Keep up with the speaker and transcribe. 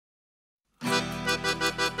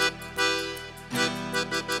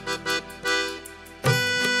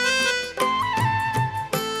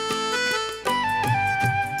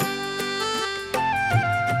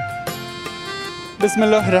بسم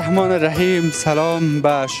الله الرحمن الرحیم. سلام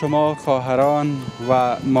به شما خواهران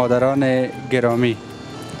و مادران گرامی،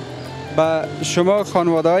 به شما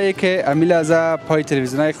خانواده‌ای که امیل از پای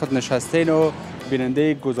تلویزیونای خود نشستین و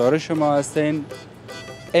بیننده گزارش ما هستین.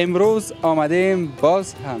 امروز آمدیم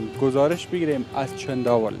باز هم گزارش بگیریم از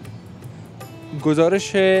چنداول.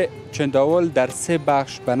 گزارش چنداول در 3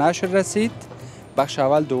 بخش به نشر رسید. بخش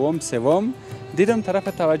اول، دوم، سوم. دیدم طرف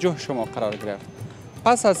توجه شما قرار گرفت.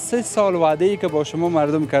 پس از 3 سال وعده‌ای که با شما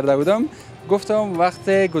مردم کرده بودم، گفتم وقت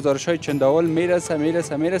گزارش های چنداول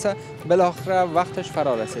میرسه بالاخره وقتش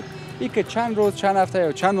فرا رسید. ای که چند روز، چند هفته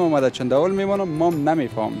یا چند ماه اومده چنداول میمونم ما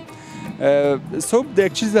نمیفهمم. صبح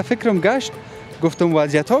یک چیز در فکرم گشت، گفتم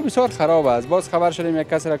وضعیت ها بسیار خراب است. باز خبر شدیم یک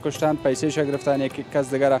کس را کشتن، پیسه‌اش گرفتن، یک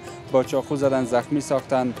کس دیگر را با چاقو زدن، زخمی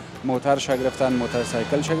ساختن، موترش گرفتن،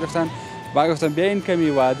 موتورسایکلش گرفتن. و گفتم بیاین که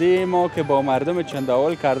وعده ما که با مردم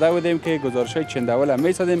چنداول کرده بودیم که گزارش های چنداول هم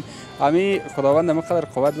میسازیم، امی خداوند همقدر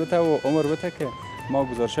قوت بده و عمر بده که ما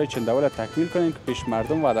گزارش های چنداول تکمیل کنیم که پیش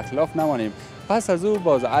مردم وعده خلاف نمانیم. پس از او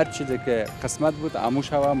باز هر چیزی که قسمت بود عمو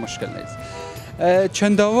شوه مشکل نیست.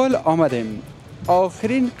 چنداول آمدیم.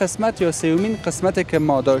 آخرین قسمت یا سومین قسمتی که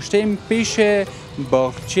ما داشتیم پیش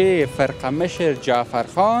باغچه فرقمشر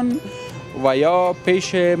جعفرخان و یا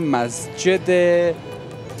پیش مسجد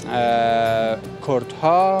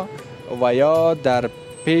کردها و یا در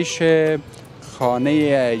پیش خانه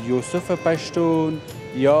یوسف پشتون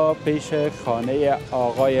یا پیش خانه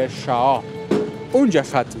آقای شاه. اونجا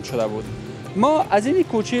ختم شده بود. ما از این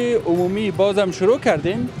کوچه عمومی بازم شروع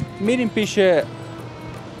کردیم، میریم پیش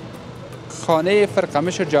خانه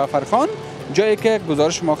فرقمشر جعفرخان، جایی که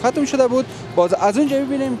گزارش ما ختم شده بود. باز از اونجا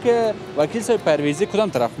ببینیم که وکیل صاحب پرویزی کدام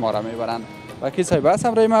طرف ما را میبرن. وکیل صاحب بس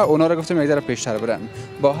هم ما اونا را گفتیم یک ذره پیشتر برن،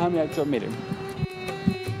 با هم یک جا میریم.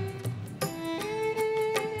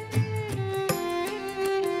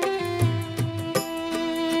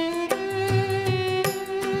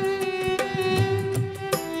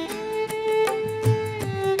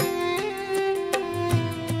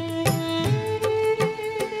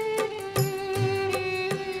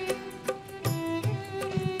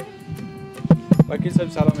 وکیل صاحب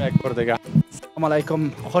سلام یک بار دیگه. سلام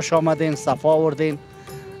علیکم، خوش آمدین، صفا آوردین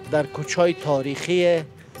در کوچه‌های تاریخی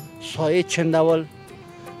سایه چنداول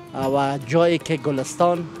و جایی که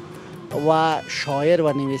گلستان و شاعر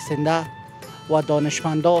و نویسنده و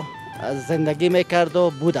دانشمندا زندگی میکرد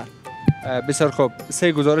و بودن. بسیار خوب.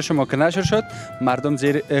 3 گزارش ما که نشر شد، مردم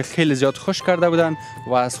خیلی زیاد خوش کرده بودن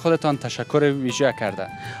و از خودتان تشکر ویژه کرده.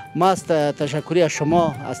 ما از تشکری از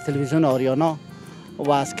شما، از تلویزیون آریانا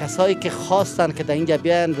و از کسایی که خواستن که در اینجا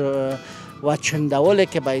بیان و چنداول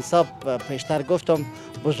که به حساب پیشتر گفتم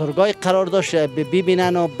بزرگای قرار داشت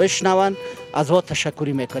ببینن و بشنون، از او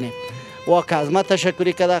تشکری میکنیم. و که از ما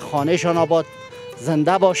تشکری کرده، خانهشان آباد،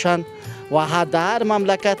 زنده باشن و در هر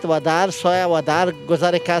مملکت و در هر سایه و در هر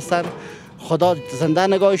گذر که هستن خدا زنده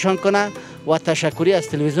نگاهشان کنه. و تشکری از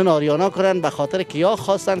تلویزیون آریانا کنن به خاطر که یا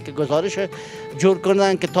خواستن که گزارش جور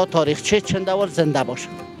کنن که تا تاریخچه چنداول زنده باشه.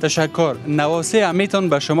 تشکر. نواسه امیتون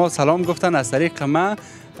به شما سلام گفتن از طریق ما،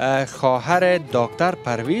 خواهر دکتر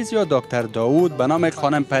پرویز یا دکتر داوود به نام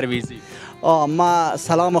خانم پرویزی. ما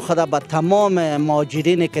سلام خدا به تمام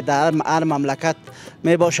مهاجرینی که در هر مملکت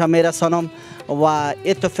می باشه میرسانم و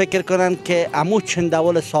ایتو فکر کنن که عمو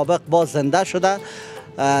چنداول سابق باز زنده شده.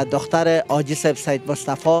 دختر آجی صاحب سید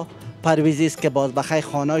مصطفی پرویزی است که باز بخیر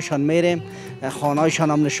خانه‌شان میریم،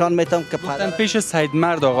 خانه‌شان هم نشان میتم که پیش سید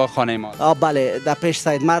مرد آقا خانه ما. بله، در پیش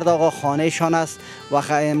سید مرد آقا خانه‌شان است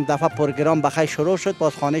و این دفعه پروگرام بخیر شروع شد،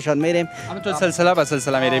 باز خانه‌شان میریم. همینطور سلسله به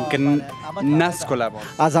سلسله میریم که نسکله باز.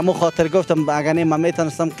 از همون خاطر گفتم اگر نه من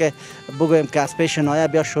میتونستم که بگویم که از پیش نایه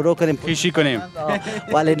بیا شروع کنیم پیشی کنیم،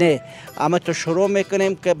 ولی نه، اما تو شروع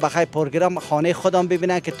میکنیم که بخیر پروگرام خانه خودم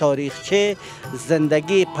ببینن که تاریخچه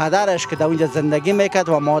زندگی پدرش که در اونجا زندگی میکرد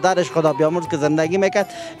و مادرش خدا بیامرز که زندگی میکرد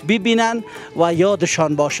ببینن و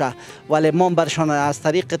یادشان باشه. ولی ما برشان از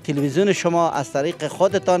طریق تلویزیون شما، از طریق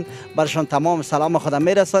خودتان برشان تمام سلام خدا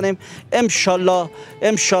میرسانیم.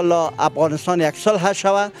 انشالله افغانستان یک صلح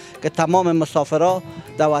شوه که تمام مسافرها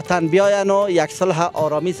در وطن بیاین و یک صلح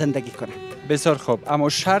آرامی زندگی کنن. بسیار خوب. اما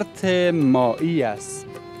شرط مایی است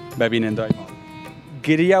ببیننده ما،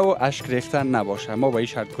 گریه و اشک ریختن نباشه. ما با این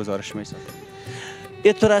شرط گزارش میسازیم.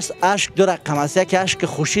 اینطور است، اشک دو رقم است، یکی اشک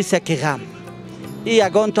خوشی است، یکی غم. این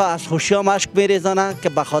یگان تا از خوشی هم اشک میریزانه که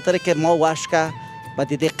به خاطر که ما و اشک به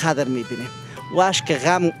دیده قدر میبینیم. و اشک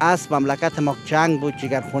غم است، مملکت ما جنگ بود،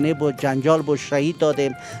 جگرخونی بود، جنجال بود، شهید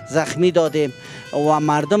دادیم، زخمی دادیم و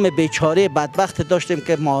مردم بیچاره بدبخت داشتیم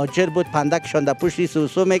که مهاجر بود، پندکشان در پشت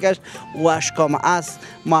سوسو میگشت و اشکام است،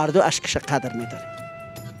 مردم اشکش قدر میداریم.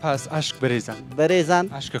 پس اشک بریزن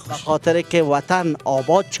اشک خوشی. به خاطر که وطن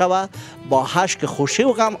آباد شوه، با اشک خوشی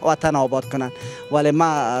و غم وطن آباد کنن. ولی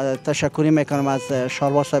ما تشکری میکنم از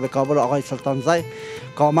شاروار صاحب کابل آقای سلطانزی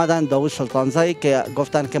که آمدن، داوود سلطانزی، که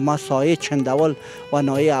گفتن که ما سایه چنداول و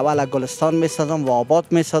ناحیه اول گلستان میسازم و آباد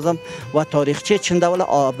میسازم و تاریخچه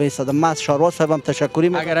چنداول میسازم. ما از شاروار صاحبم تشکری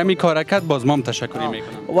میکنم. اگر همی کارکت باز ما هم تشکری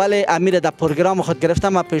میکنم. ولی امیر در پروگرام خود گرفتم،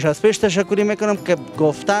 من پیش از پیش تشکری میکنم که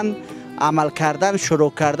گفتن عمل کردن،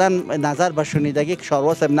 شروع کردن نظر به شنیدگی که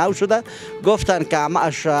شاروار صاحب نو شده، گفتن که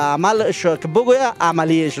عمل که بگویه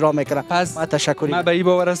عملی اجرا میکنه. پس ما تشکری من به این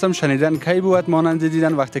باور هستم شنیدن کی بود مانند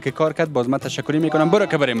دیدن. وقتی که کار کرد باز من تشکری میکنم. برو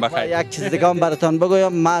که بریم بخیر. یک چیز دیگه هم براتون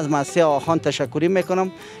بگویم، من از مسیح آخان تشکری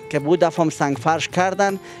میکنم که بود دفعه سنگ فرش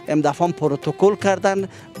کردن، ام دفعه پروتکل کردن،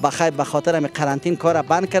 بخیر به خاطر می قرنطین کار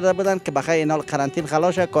بند کرده بودن که بخیر اینا قرنطین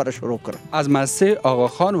خلاص کار شروع کنه. از مسیح آقا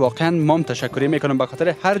خان واقعا ما تشکری میکنم به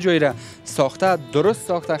خاطر هر جایی را ساخته، درست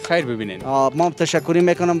ساخته، خیر ببینین. ما تشکری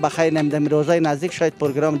میکنم. بخیر نمیدم روزای نزدیک شاید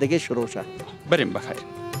پروگرام دیگه شروع شه. بریم بخیر.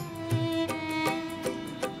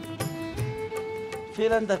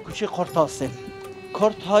 فعلا در کوچه کرت هستیم.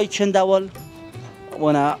 کرت های چنداول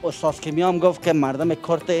اون استاد کیمیام گفت که مردم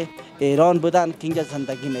کرت ایران بودن که اینجا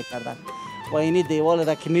زندگی میکردن و اینی دیوال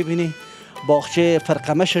را که میبینی باغچه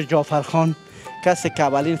فرقمشر جعفرخان، کسی که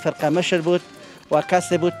اولین فرقمشر بود و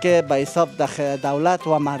کسی بود که به حساب دولت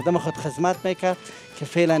و مردم خود خدمت میکرد که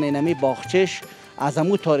فعلا اینمی باغچهش از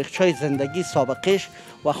امو تاریخچه زندگی سابقش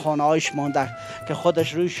و خانه هایش مانده که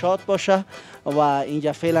خودش روی شاد باشه و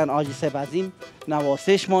اینجا فعلا آجی صاحب عظیم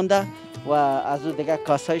نواسش مانده و از اون دیگه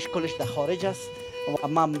کاسایش کلش در خارج است و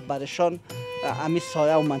من برشان امی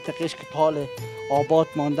سایه و منطقهش که پال آباد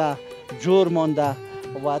مانده، جور مانده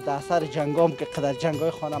و در اثر جنگام که قدر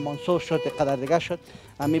جنگای خانه منصور شد قدر دیگه شد،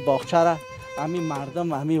 امی باغچه را امی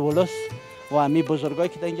مردم، امی ولس و امی بزرگایی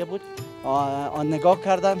که در اینجا بود آن نگاه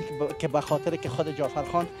کردن که به خاطر که خود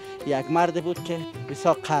جعفرخان یک مرد بود که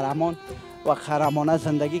بسیار قهرمان و قهرمانه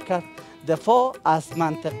زندگی کرد، دفاع از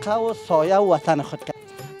منطقه و سایه و وطن خود کرد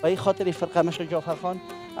و این خاطر فرقمشر جعفرخان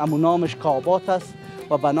امو نامش کابات است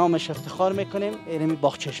و به نامش افتخار میکنیم. اینمی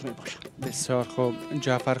باغچه‌اش میباشه. بسیار خوب.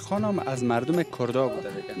 جعفرخان هم از مردم کردا بوده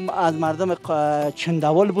دیگه؟ از مردم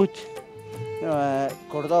چنداول بود.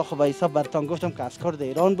 کردا خب به حساب براتون گفتم که از کرد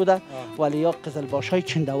ایران بوده ولی یا قزلباشای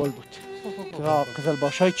چنداول بود.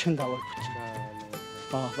 قزلباشای چنداول بود.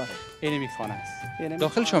 بله. اینمی خانه است.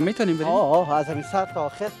 داخل شما میتونیم بریم؟ از همین سر تا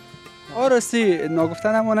آخر. راستی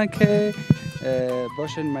نگفتن همونن که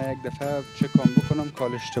باشین من یک دفعه چکام بکنم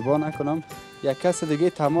کال اشتباه نکنم. یک کس دیگه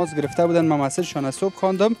تماس گرفته بودن، من مسیجشان صبح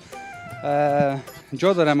خواندم.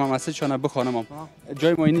 جا داره من مسیجشان بخوانم.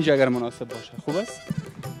 جای ما اینجا اگر مناسب باشه خوب است؟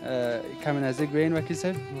 کمی نزدیک بیاین وکیل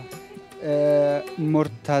صاحب.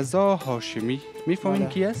 مرتضی هاشمی میفهمین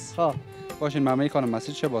کی است؟ باشین من میکنم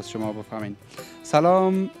مسیج شه باز شما بفهمین.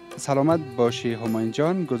 سلامت باشی همایون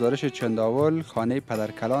جان. گزارش چنداول خانه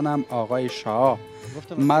پدرکلانم آقای شاه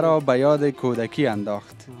مرا به یاد کودکی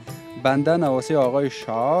انداخت. بنده نواسی آقای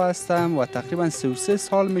شاه هستم و تقریبا 33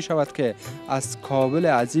 سال می شود که از کابل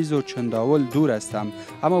عزیز و چنداول دور هستم،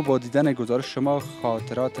 اما با دیدن گزارش شما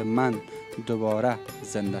خاطرات من دوباره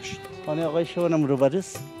زنده شد. خانه آقای شاه نم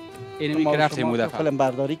روبروست. اینمی که رفتیم بود فیلم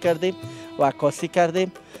برداری کردیم و عکاسی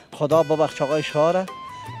کردیم. خدا ببخش آقای شاه را،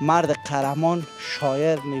 مرد قهرمان،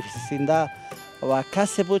 شاعر، نویسنده و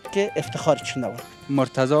کسی بود که افتخار چنداول.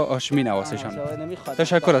 مرتضی هاشمی نواسشان.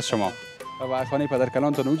 تشکر از شما. و خانه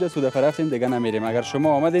پدرکلانتون اونجا سود دفعه رفتیم دیگه نمیریم. اگر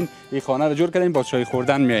شما آمدین این خانه رو جور کردین با چای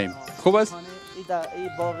خوردن میاییم. خوب است؟ این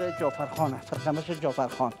باغ جعفرخانه، فرقمشر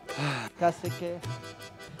جعفرخان، کسی که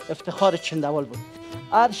افتخار چنداول بود.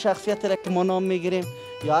 هر شخصیت را که ما نام میگیریم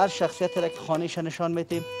یا هر شخصیت را که خانه‌اش نشان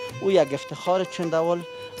میدیم او یک افتخار چنداول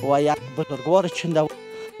و یک بزرگوار چنداول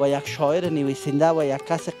و یک شاعر نویسنده و یک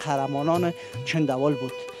کس قهرمانان چنداول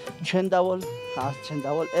بود. چنداول از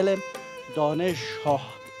چنداول علم، دانش،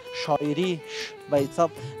 شاعری، به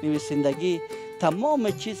حساب نویسندگی،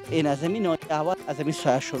 تمام چیز این از این اول از این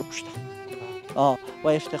سایه شروع شد. و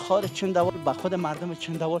افتخار چنداول به خود مردم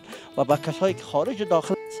چنداول و به کسایی که خارج و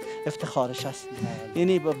داخل افتخارش است.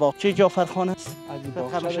 یعنی به باغچه جعفرخان است.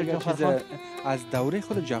 از دوره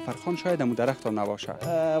خود جعفرخان شاید هم درخت هم نباشه.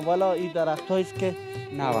 والا این درخت هاییست که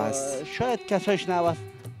نو است. شاید کسایش نو است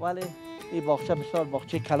ولی این باغچه بسیار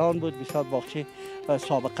باغچه کلان بود، بسیار باغچه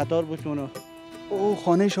سابقه دار بود. او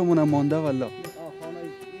خانه شمون هم مانده والله.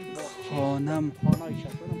 خانه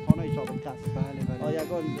سابقه است. بله.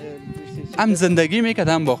 هم زندگی میکرد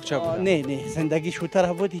هم باغچه بود؟ نه زندگیش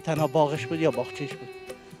شوتر بود، تنها باغش بود یا باغچهش بود.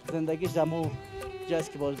 زندگیش دمو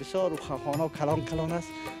جاست که باز بسیار خانه و کلان است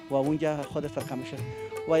و اونجا خود فرقمشه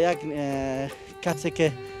و یک کسی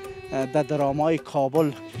که در درامای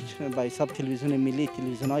کابل به حساب تلویزیون ملی،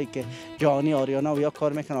 تلویزیون هایی که جهانی آریانا و یا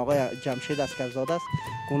کار میکنه آقای جمشید اسکرزاده است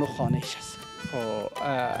که اونو خانهش است.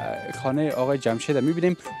 خانه آقای جمشید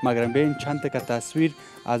میبینیم، مگرم ببین چند تا تصویر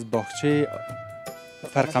از باغچه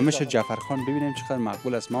فرقمش جعفرخان ببینیم چقدر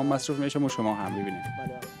مقبول است. ما مصروف میشیم و شما هم ببینیم.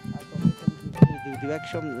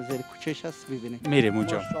 دیوکشم زیر کوچهش هست ببینیم. میریم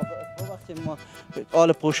اونجا. وقتی ما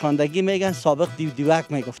آل پوشاندگی میگن سابق دیوک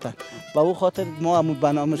میگفتن. با او خاطر ما همون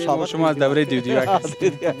برنامه سابق شما از دوره دیوک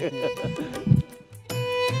هستید.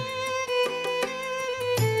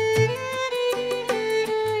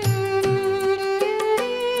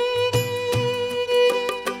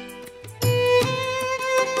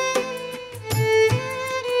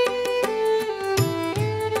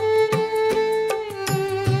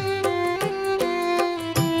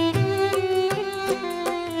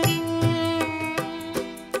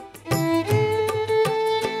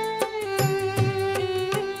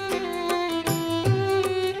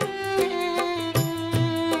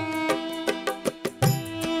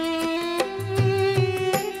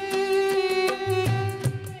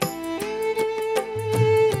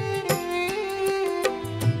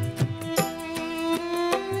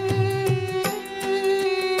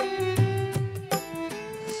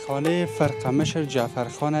 خانه فرقمش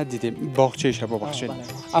جعفرخان دیدیم، باغچه‌ش ببخشید.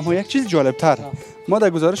 اما یک چیز جالبتر ما در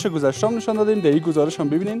گزارش گذشته هم نشان دادیم، در این گزارش هم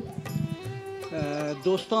ببینین.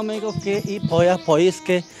 دوستان میگفت که این پایه است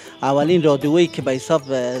که اولین رادیویی که به حساب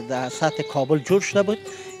در سطح کابل جور شده بود،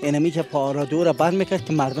 اینمی که رادیو را بند میکرد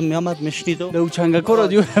که مردم میامد میشنید و دو چنگکو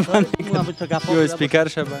رادیو را بند میکرد یا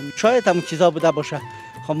اسپیکرش بند. شاید هم چیزا بوده باشه.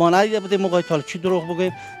 خب ما ندیده بودیم موقعی تا چی دروغ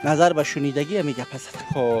بگوییم، نظر به شنیدگی هم میگه پس.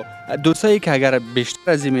 خب دوستایی که اگر بیشتر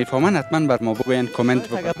از این میفهمن حتما بر ما بگوین، کامنت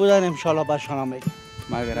بکنن. اگر بودن ان شاء الله برشان میگم.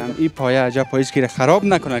 مگرم این پایه عجب پایه است که خراب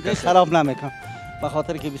نکنه کسی. خراب نمیکنه. به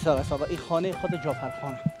خاطر که بسیار حساب این خانه خود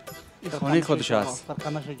جعفرخان. این خانه خودش است.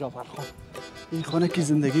 فرقمش جعفرخان. این خانه کی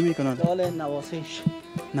زندگی میکنن؟ دال نواسش.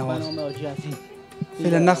 نواز. نام حاجی عزیز.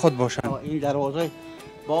 فعلا نخود باشن. این دروازه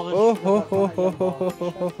باغش.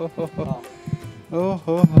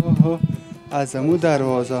 اوه از امو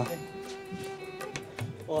دروازه. این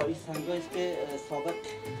سنگایی است که سابق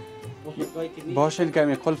بزرگایی که باشین که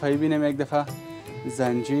می قلف ببینیم یک دفعه.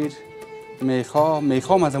 زنجیر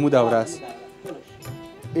میخوام از امو دوره است.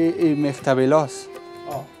 این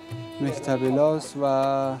مختبلاس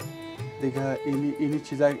و دیگه اینی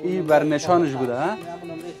چیزا این بر نشانش بوده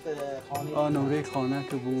ها. نمره خانه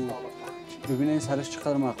که بود. ببینید سرش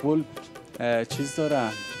چقدر مقبول چیز داره،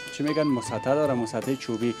 چی میگن، مسطح داره، مسطح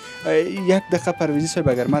چوبی. یک دقیقه پرویزی صاحب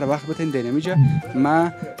اگر مرا وقت بتین دینمیجا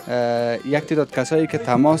ما یک تعداد کسایی که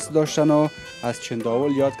تماس داشتن و از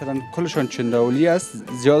چنداول یاد کردن، کلشان چنداولی است،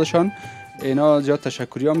 زیادشان اینا زیاد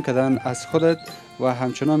تشکری هم کردن از خودت و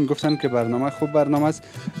همچنان گفتن که برنامه خوب برنامه است.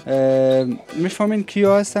 میفهمین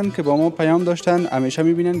کیا هستن که با ما پیام داشتن، همیشه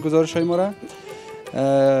میبینن گزارش های ما را.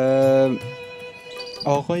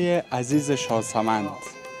 آقای عزیز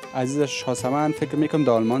شاسمند فکر میکنم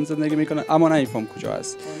در آلمان زندگی میکنه اما نمیفهم کجا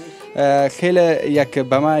است. خیلی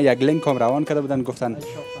به ما یک لینک هم روان کرده بودن، گفتن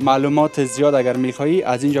معلومات زیاد اگر میخوایی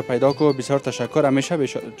از اینجا پیدا کو. بسیار تشکر. همیشه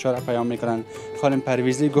بیچاره پیام میکنن. خانم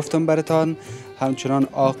پرویزی گفتم براتان، همچنان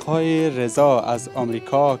آقای رضا از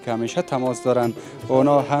آمریکا که همیشه تماس دارن،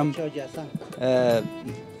 اونا هم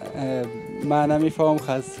من نمیفهم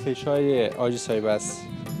خشای آجی صاحب است.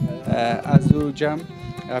 از او جمع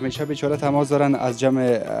همیشه بیچاره تماس دارن، از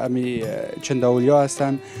جمع چنداولیا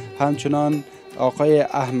هستن. همچنان آقای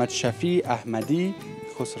احمد شفیع احمدی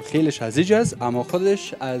خسرخیلش از اینجا است اما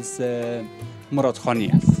خودش از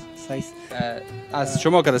مرادخانی است. از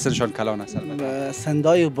شما که دستشان کلان است.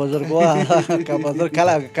 سندای بزرگوار که بزرگ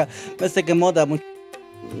کلا مثل که ما در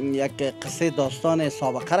یک قصه داستان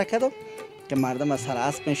سابقه را کردم که مردم از سر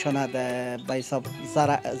اسب میشوند به حساب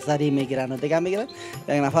زری میگیرن و دیگه میگیرن.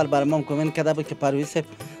 یک نفر برای ما کامنت کرده بود که پرویز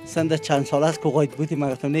سند چند سال است که قاید بودی،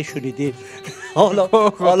 ما گفتم نشونیدیم.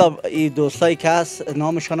 حالا این دوستایی که هست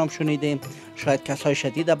نامشان هم شنیدیم، شاید کسای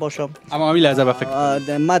شدیده باشم اما همین لحظه به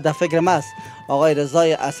فکر ما در فکرم است. آقای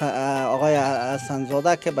رضای آقای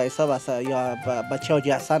حسن‌زاده که به حساب یا بچه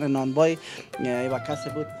حاجی حسن نانبای و کسی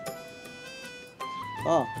بود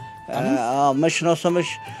مشناسمش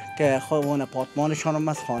که خب اون اپارتمانشان هم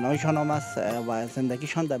است، خانه‌شان هم است و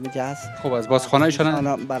زندگیشان در اینجا است. خوب است، باز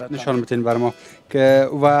خانه‌شان نشان بتین بر ما که.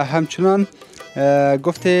 و همچنان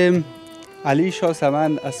گفتیم علی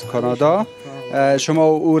شاسمند از کانادا، شما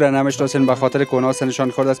او را نمیشناسین به خاطر که اونا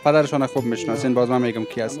سنشان خورد از پدرشان خوب میشناسین، باز من میگم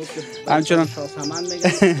کی است. همچنان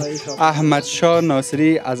احمد شاه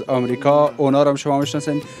ناصری از آمریکا، اونا را شما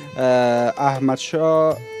میشناسین. احمد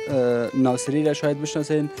شاه ناصری را شاید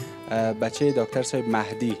بشناسین، بچه دکتر صاحب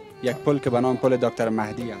مهدی یک پل که به نام پل دکتر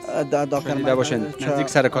مهدی است. دکتر دیده باشین نزدیک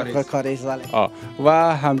سر کاریز.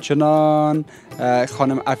 و همچنان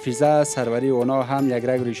خانم افیزه سروری، اونا هم یک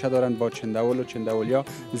رگ ریشه دارن با چنداول و چنداولیا.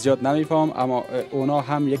 زیاد نمیفهم، اما اونا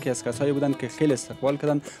هم یکی از کسایی بودن که خیلی استقبال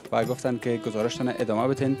کردن و گفتن که گزارشتان ادامه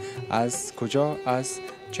بدین. از کجا؟ از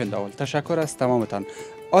چنداول. تشکر از تمامتان.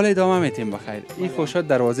 حالا ادامه میتیم بخیر. این خوشا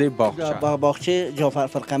دروازه باغچه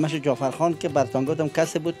فرقمش جعفرخان که برتان گفتم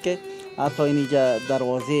کسی بود که حتی اینجا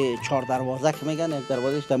دروازه 4 دروازه که میگن، یک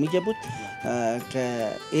دروازهش دمیجه بود که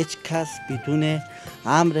هیچ کس بدون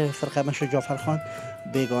امر فرقمش جعفرخان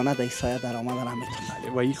بیگانه در سایه در آمدن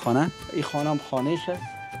نمیتونه. و این خانه؟ این خانه هم خانهشه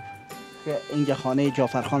که اینجا خانه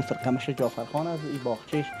جعفرخان فرقمش جعفرخان است. این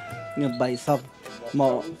باغچهش به حساب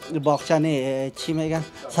ما باغچه نه چی میگن،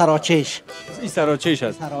 سراچهش. این سراچهش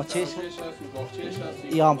است. سراچهش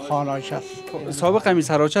یا هم خانه‌اش است. سابق همین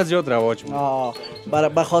سراچه زیاد رواج بود.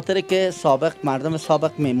 به خاطر که سابق مردم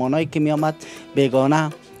سابق میمانایی که می آمد بیگانه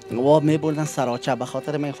و می بردن سراچه، به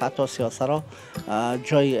خاطر می حتی سیاسرا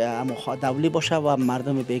جای دولی باشه و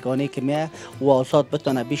مردم بیگانه که می و آزاد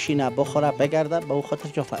بتونه بشینه بخوره بگرده، به اون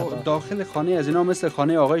خاطر داخل خانه از اینا مثل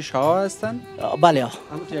خانه آقای شاه هستن؟ بله.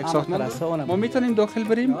 یک ساختمان ما میتونیم داخل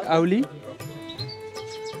بریم اولی؟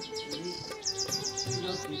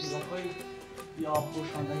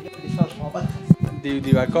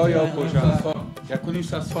 دیوکا یا پوشاندگی 1.5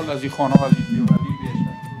 سال از این خانه از این دیواری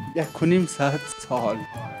بیشتر. 1.5 سال.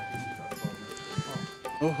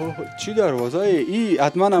 چی دروازه ای؟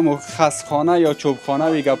 حتما هم خسخانه یا چوبخانه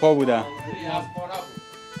وی گپا بوده.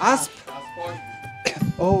 اسب؟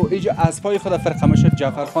 اینجا اسبای خود فرقمش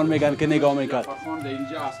جعفرخان میگن که نگاه میکرد. جعفرخان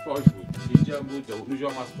اینجا اسباش بود، اینجا بود، اونجا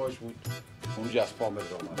هم اسباش بود، اونجا اسبا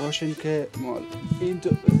می‌درامد. باشین که ما این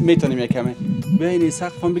میتونیم یک کمی بین این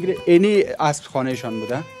سقف هم بگیره. اینی اسب خانهشان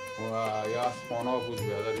بوده؟ و یا اسبانا بود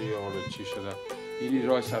بیادر یا چی شده. این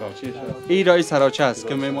راه سراچه شد. این راه سراچه است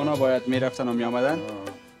که میمونا باید میرفتن و میآمدن.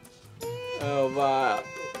 و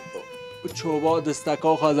چوبا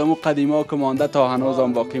دستکا خازمو قدیما که مانده تا هنوز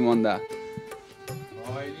هم باقی مانده.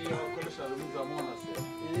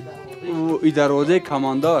 این دروازه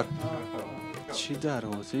کماندار. چی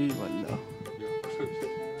دروازه والله.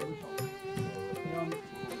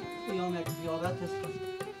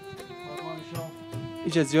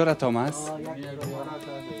 اینجا زیارت هم هست؟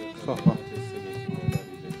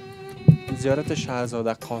 زیارت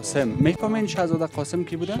شهزاده قاسم. میفهمین شهزاده قاسم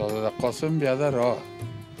کی بوده؟ شهزاده قاسم بیادر راه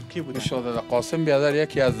کی بوده؟ شهزاده قاسم بیادر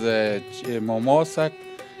یکی از اماماست،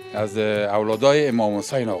 از اولادای امام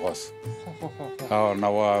حسین آقاست.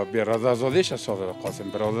 نوا برادرزادهش است. شهزاده قاسم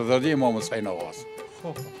برادرزاده امام حسین آقاست.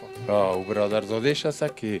 او برادرزادهش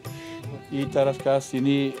است که این طرف که است،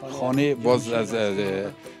 یعنی خانه باز از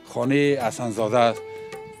خانه حسن‌زاده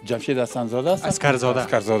جمشید حسن‌زاده است. اسکرزاده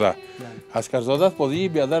است. بازی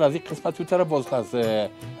بیادر از این قسمت تو طرف باز از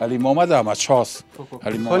علی محمد احمد شاه است.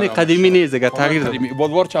 خانه قدیمی نیست دیگه، تغییر داد.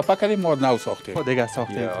 بادوار چپا کردیم ما نو ساختیم. خود دیگه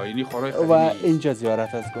ساختیم. اینی خانه و اینجا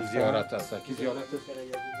زیارت است. زیارت است. کی زیارت است؟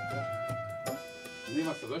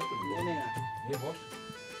 نیما صداش کنیم. نه باش.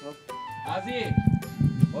 ازی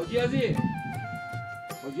حاجی ازی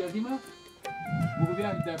ما بگو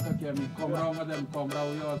بیان در تکیمی کامرا آمدم،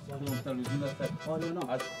 کامرا و یا از تلویزیون است.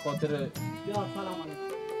 از خاطر یا سلام علیکم.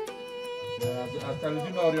 از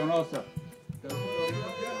تلویزیون آریانا است.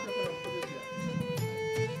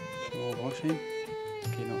 باشیم که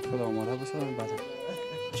اینا خود آماده بسازن بعد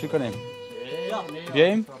چی کنیم؟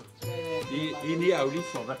 بیاییم؟ اینی اولی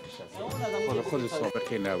سابقش است. خود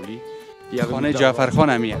سابق اولی خانه جعفرخان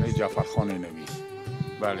همیه. خانه جعفرخان نمیست.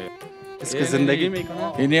 بله. است که زندگی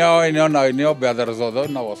میکنه؟ اینا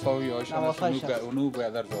برادرزاده نواسا یا اونو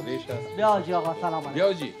برادرزادهش است. بیا جی آقا سلام علیکم.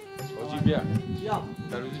 بیا جی بیا.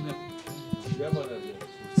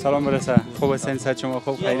 سلام برسه. خوب هستین؟ صحت شما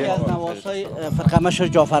خوب؟ یکی خیریه؟ از نواسای فرقمش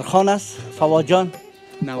جعفرخان است. فواجان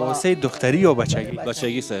نواسه دختری یا بچگی؟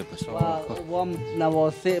 بچگی صاحب. و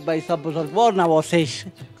نواسه به حساب بزرگوار نواسهش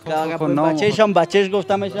که اگر بچهش هم بچهش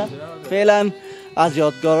گفته میشه. فعلا از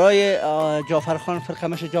یادگارای جعفرخان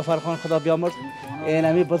فرقمش جعفرخان خدا بیامرز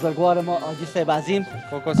اینمی بزرگوار ما آجی صاحب عظیم.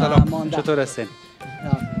 کوکو سلام. چطور هستین؟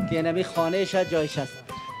 که اینمی خانهش جایش است.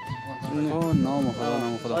 نام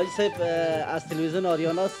خدا. آجی صاحب از تلویزیون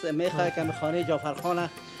آریاناست، میخواه که خانه جعفرخان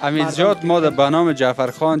امیزیات ما به نام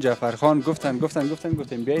جعفرخان گفتن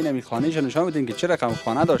بیاین امی خانهش نشان بدین که چه رقم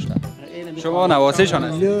خانه داشته. شما نواسهشان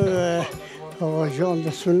هستید. آقا جان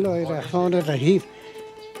بسم الله الرحمن الرحیم.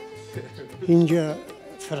 اینجا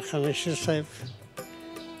فرقمش صاحب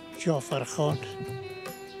جعفرخان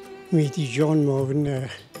میدی جان معاون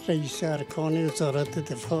رئیس ارکان وزارت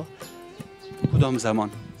دفاع. کدام زمان؟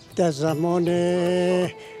 در زمان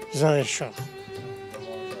ظاهر شاه.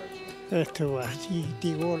 تو وقتی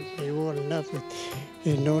دیوال نبود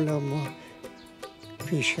اینا ما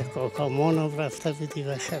پیش کاکامان هم رفته بودی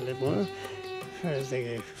و خیلی ما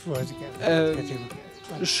دیگه بازی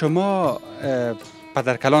شما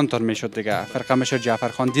پدرکلانتان میشد دیگه فرقه مشر جعفر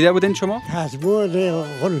خان دیده بودین شما؟ حزبو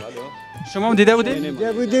غل شما هم دیده بودین؟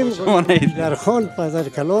 دیده بودیم در خان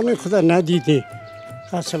پدرکلان خدا ندیده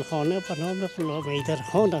اصل خانه به نام غلام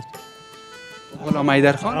حیدرخان است. غلام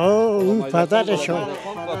حیدرخان؟ اون پدرشان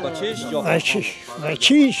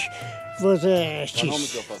بچیش باز چیز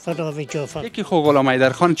فدای جعفر. یکی خو غلام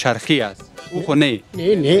حیدرخان چرخی است او خو نه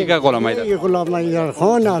دیگه غلام حیدرخان. غلام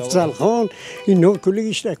حیدرخان افضل خان اینا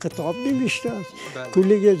کلیش در کتاب نوشته است.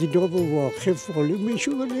 کلی از اینا با واقف معلوم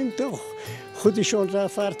میشه ولی تا خودشان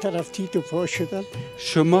رفت هر طرف تیت و پا شدن.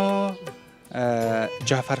 شما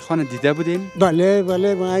جعفر خان دیده بودین؟ بله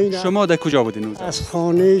من شما در کجا بودین اون؟ از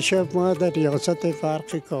خانه شب ما در ریاست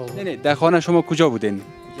فرق کام. نه در خانه شما کجا بودین؟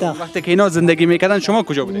 وقتی که اینا زندگی میکردن شما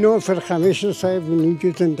کجا بودین؟ اینا فرخمش صاحب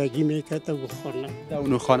اینجا زندگی میکرد و خانه. در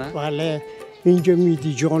اون خانه؟ بله اینجا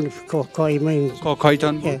میدی جان کاکای من.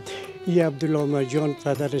 کاکایتان بود؟ این عبدالله جان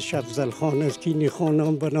پدرش افضل خان است که این خانه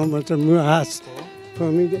هم به نام از مو هست.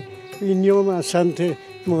 فهمیده؟ این یوم از سمت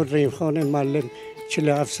مورد خان معلم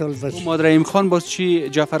 47 سال بس. مادر خان باز چی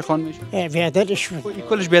جعفر خان میشه؟ بیادرش بود. این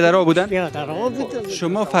کلش بیادرها بودن؟ بیادرها بودن.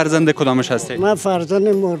 شما فرزند کدامش هستید؟ من فرزند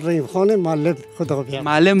مورد خان معلم خدا بیاد.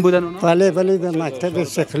 معلم بودن اونا؟ بله در مکتب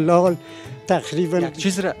استقلال تقریبا یک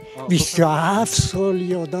چیز را 27 سال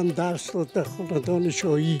یادم درس داد در خاندان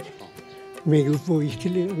شاهی. میگو با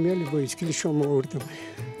اسکل شما آوردم.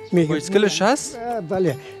 با اسکلش هست؟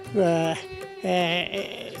 بله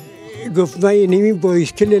گفت من نمی با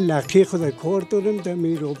اسکل لقی خدا کار دارم در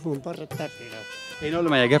میرو برات تقیرم. اینال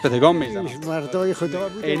من یک پدگام میزنم. مردای خدا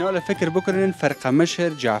بود. اینال فکر بکنین فرقه مشر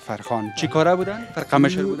جعفر خان چی کاره بودن؟ فرقه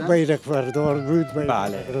مشر بودن؟ بیرق بردار بود.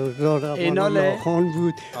 بله. اینال خان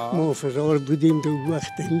بود. ما فرار بودیم دو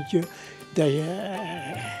وقت اینجا در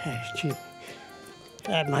چی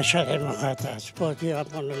مشهد مقدس بادی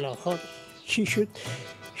امان الله خان چی شد؟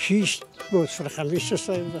 شیش باز فرخمیش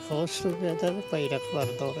صاحب خواست و بیادر بیرق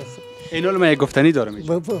بردار خود. اینال من یک گفتنی دارم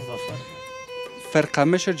اینجا. بابا فرقه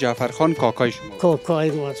مشر جعفر خان کاکای شما.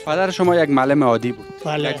 کاکای ما. پدر شما یک معلم عادی بود.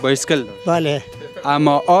 بله. یک بایسکل داشت. بله.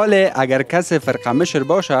 اما آله اگر کس فرقه مشر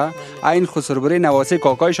باشه این خسربری نواسه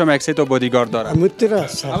کاکایش هم یک سه تا بادیگارد داره. همونطور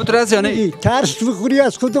است یا نه؟ ترس بخوری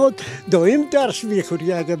از خدا دائم ترس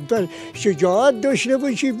میخوری. اگر شجاعت داشته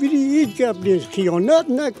باشی بری هیچ گپ نیست. خیانت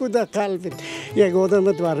نکو در قلبت. یک آدم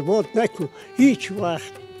برباد نکو هیچ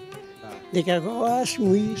وقت. دیگه هست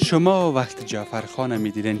مویی. شما وقت جعفر خان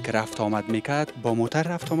میدیدین که رفت آمد میکرد با موتر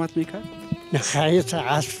رفت آمد میکرد؟ نه خیلی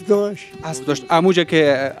اسب داشت. اسب داشت. اموجه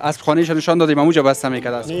که اسب خانهش نشان دادیم اموجه بسته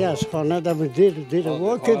میکرد اسب. نه اسب خانه دم دیر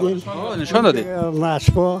واکدین. نشان دادید؟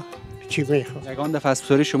 اسبا چی میخواد؟ یگان دفعه اسب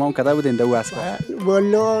سوری شما هم کده بودین دو اسبا؟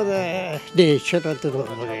 والا نه چرا دروغ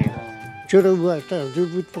بگم. چرا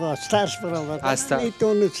بود از ترس برآورد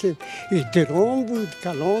میتونستیم احترام بود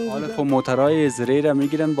کلان بود. حالا خب موترهای زری را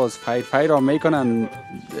میگیرن باز فیر را میکنن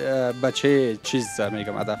بچه چیز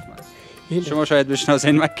میگم هدف من. شما شاید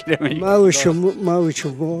بشناسین من کی را میگم. ما و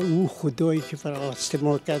شما او خدایی که فراسته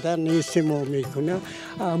ما کردن نیست ما میکنه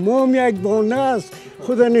اما یک بانه است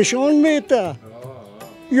خدا نشان میده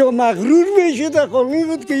یا مغرور میشه در خانه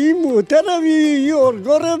بود که این موتر را بیوی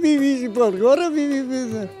ارگا را بیوی بارگا را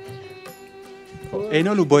بیوی.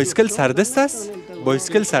 اینالو بایسکل سردست است؟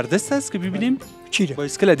 بایسکل سردست است که ببینیم؟ چی را؟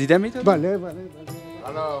 بایسکل دیده میتونید؟ بله.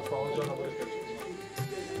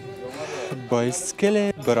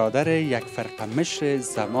 بایسکل برادر یک فرقه مشر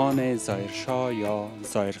زمان ظاهرشاه یا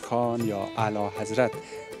ظاهرخان یا اعلی حضرت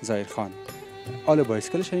ظاهرخان. حالا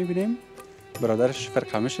بایسکلش میبینیم برادرش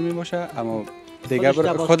فرقه مشر میباشه اما دیگه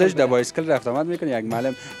خودش در بایسکل رفت آمد میکنه. یک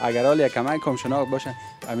معلم اگر حال یک کمک کم شناخت باشه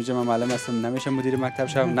همینجا من معلم هستم نمیشه مدیر مکتب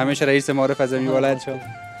شم نمیشه رئیس معارف از ولایت شم.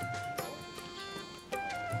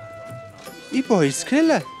 این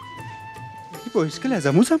بایسکل از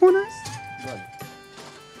امون زمان است؟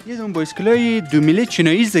 یه دون بایسکلای 2 میله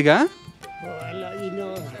چینایی دیگه؟ والا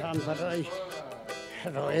اینا هم برای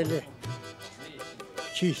رایل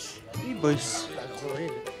چیز.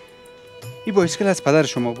 این بایسکل از پدر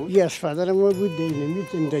شما بود؟ این از پدر ما بود. دینمی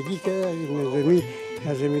زندگی کرد.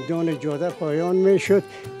 از میدان جاده پایان میشد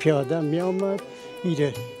پیاده می آمد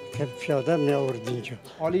ایره که پیاده می آورد اینجا.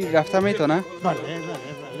 حالی رفته میتونه؟ بله.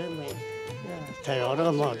 تیاره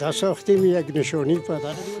ماده ساختیم یک نشانی پدر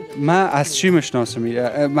من از چی مشناسم؟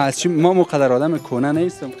 ما مقدر آدم کنه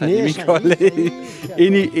نیستم قدیمی کاله.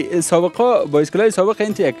 این سابقه بایسکلای سابقه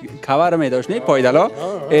این یک کور می داشت نه پایدلا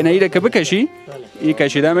اینه ایره که بکشی این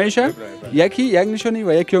کشیده میشه، یکی یک نشانی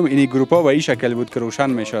و یکی هم این گروپ ها و این شکل بود که روشن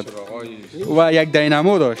میشد و یک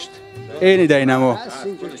دینامو داشت. این دینامو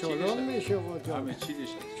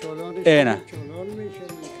اینه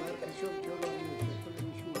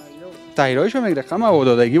تایرایشو میگیره خم هوا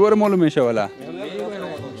دادگی باره معلوم میشه ولی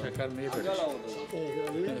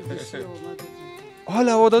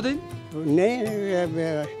حالا هوا دادین؟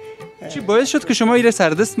 نه چی باعث شد که شما ایره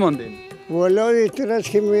سردست ماندین؟ والا اینطور است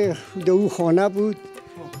که دو خانه بود،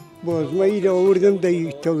 باز ما ایره آوردم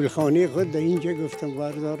در طول خانه خود در اینجا گفتم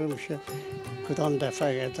بردارم شه کدام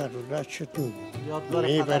دفعه ضرورت شد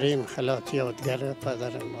میبریم خلات یادگر پدر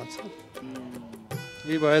ما.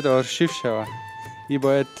 این باید آرشیف شود، این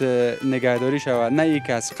باید نگهداری شود، نه یک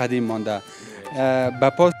از قدیم مانده. به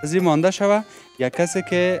پاس از این مانده شود یک کسی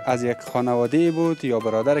که از یک خانواده بود یا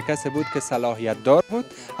برادر کسی بود که صلاحیت دار بود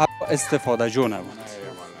اما استفاده جو نبود.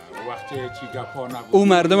 او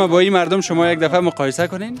مردم با این مردم شما یک دفعه مقایسه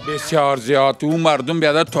کنین؟ بسیار زیاد. او مردم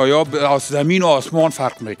بیادر تایا زمین و آسمان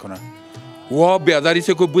فرق میکنن. و بیادر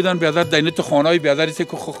ایسه که بودن بیادر دینت خانه‌ای بیادر ایسه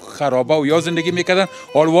که خرابه و یا زندگی میکردن،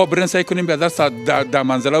 حال وا برن سعی کنیم بیادر 10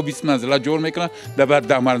 منزله و 20 منزله جور میکنن، بعد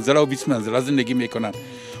 10 منزله و 20 منزله زندگی میکنن.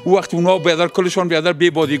 او وقت اونا بیادر کلشون بیادر بی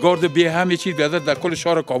بادیگارد بی همه چیز بیادر در کل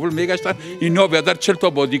شهر کابل میگشتن، اینا بیادر 40 تا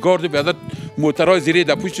بادیگارد بیادر موترای زیره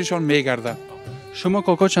در پشتشون میگردن. شما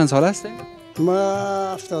کاکا چند سال هستین؟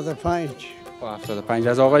 ما 75. 75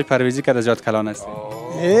 از آقای پرویزی که از جات کلان هستین.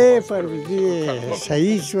 پرویزی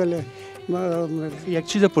صحیح ولی ما یک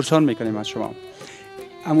چیز پرسان میکنیم از شما.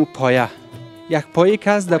 امو پایه یک پایه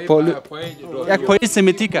کس در پالو یک پایه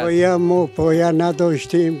سمتیک است. پایه ما پایه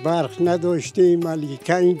نداشتیم، برق نداشتیم،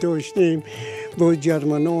 ملیکین داشتیم. با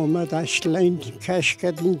جرمن آمد اشلین کش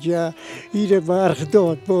کرد اینجا ایره برق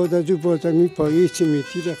داد، بعد از او باز می پایه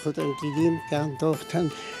سمتی را خودم دیدیم که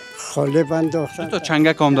انداختن خالب انداختن. تو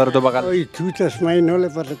چنگک هم داره دو بغل؟ تو تصمیم ناله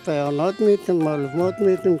برای بیانات میتونم معلومات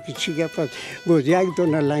میتونم که چی گفت است. بود یک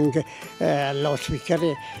دونه لنگ لاسپیکر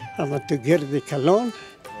اما تو گرد کلان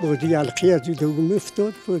بودی علقی از دو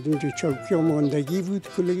مفتاد بود اونجا چوکی ماندگی بود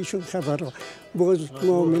کلگیشون خبرها باز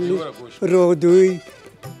معاملی رادوی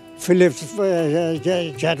فلیپس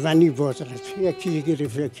جرمنی باز رفت یکی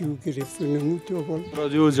گرفت یکی او گرفت نمود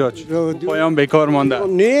رادیو زیاد پایان بیکار مانده؟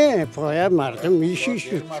 نه پایه مردم میشی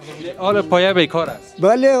شد. حال پایه بیکار است؟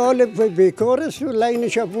 بله حال بیکار است و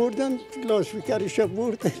لینش بردن لاسپیکرش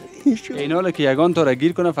بردن. این حاله که یگان تو را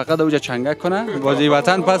گیر کنه فقط اوجا چنگک کنه بازی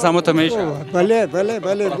وطن پس همه تا میشه. بله بله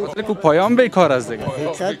بله که پایان بیکار است دیگه.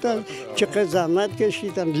 حقیقتا چقدر زحمت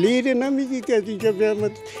کشیدن لیره نمیگی که دیگه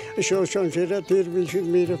بیامد شانشیره تیر میشد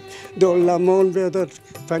میره دولمان بیادر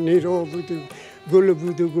پنیر ها بود و گل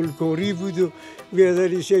بود و گلکاری بود و بیادر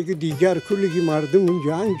ایسه که دیگر کلگی مردم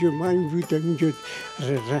اونجا انجمن بود اونجا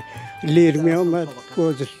لیر می آمد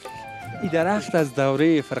باز. این درخت از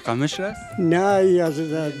دوره فرقمش است؟ نه از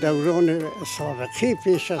دوران سابقی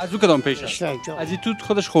پیش است. از او کدام پیش است؟ از این توت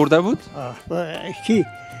خودش خورده بود؟ کی؟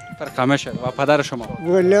 فرقمش و پدر شما؟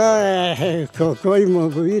 والا کاکای ما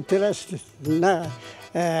بوید ترست نه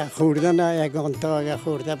خورده نه یکان تا یا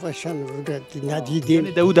خورده باشن ندیدیم.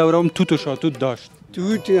 یعنی دو دوره هم توت و شاتوت داشت؟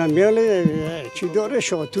 توت همیاله چی داره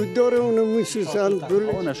شاتوت داره اونو میسوزن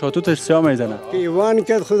نه شاتوتش سیاه میزنه. پیوان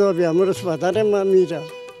کرد خدا بیامرس پدر من میره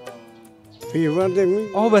پیوان می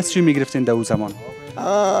آب از چی میگرفتین دو زمان؟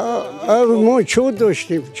 ما چو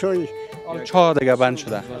داشتیم چای چا دیگه بند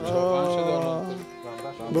شده.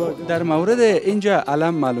 در مورد اینجا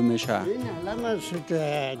علم معلوم میشه. این علم است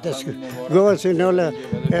دستگاه نال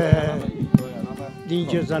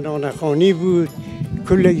اینجا زنانه خانی بود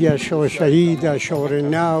کلگی از شهید از شهر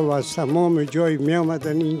نو از تمام جای می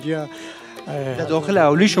آمدن اینجا. در داخل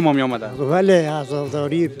اولی شما می آمدن؟ بله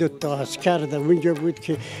عزاداری 2 تا عسکر در اونجا بود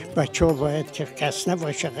که بچه ها باید که کس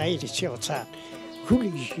نباشه غیر سیاست.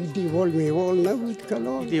 کلیش دیوار میوال نبود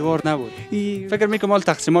کلان. دیوار نبود. فکر میکنم مال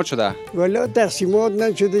تقسیمات شده؟ ولی تقسیمات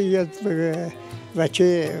نشده. یک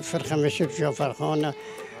بچه فرخمش جعفرخان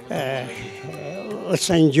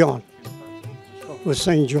حسین جان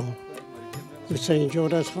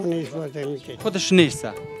از خانهش باده میکرد. خودش نیست؟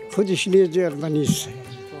 خودش نیست جرمنیست.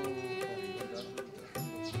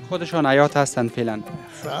 خودشان حیات هستن فعلا؟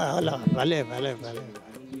 حالا بله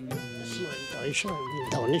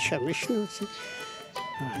دانش هم میشنوسی.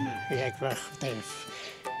 یک وقت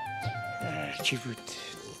چی بود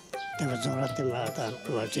در وزارت معدن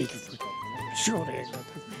وزیر بود شوره.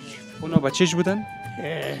 اونا بچهش بودن؟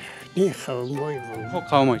 نه خوامای بود.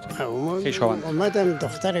 خوامای خیشاوند آمدن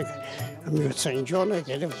دختر حسین جان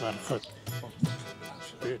گرفت بر خود.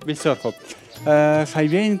 بسیار خوب.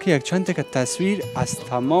 خیلی این که یک چند تا تصویر از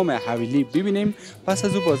تمام حویلی ببینیم پس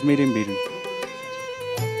از او باز میریم بیرون.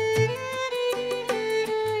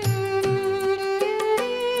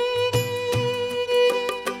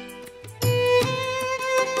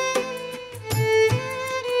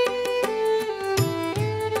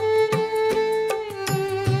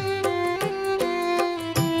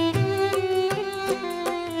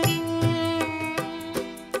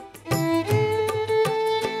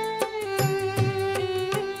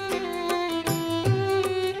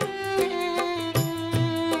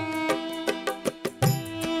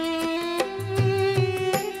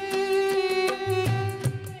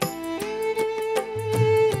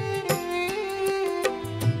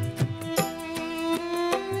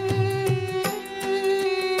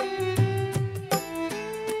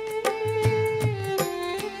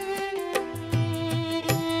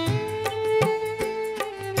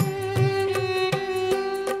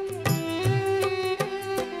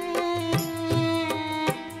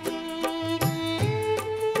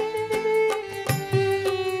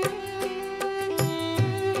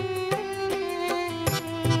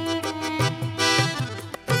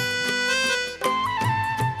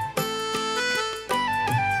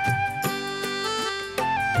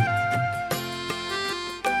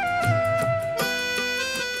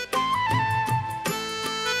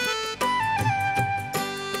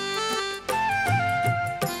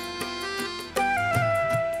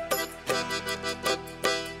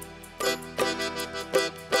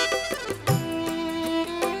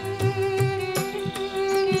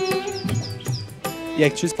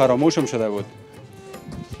 یک چیز فراموشم شده بود.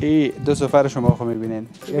 این دو سفر شما خو میبینین،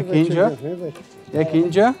 یک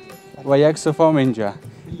اینجا و یک سفام اینجا.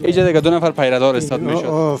 اینجا دیگه 2 نفر پیردار استاد میشد.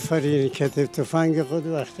 آفرین که تفنگ خود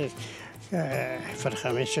وقتی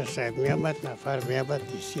فرخمیش صاحب میامد نفر میامد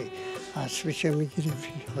دیسی اسبش میگیریم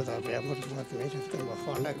خدا بیامرد میرفتم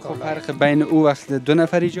با خانه کالا. فرق بین او وقت 2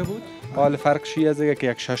 نفر اینجا بود، حال فرق شی از که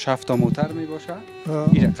یک 6-7 تا موتر می باشه.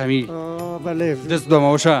 این رقمی بله دست دو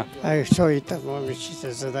باشه. ایسای تمام چیز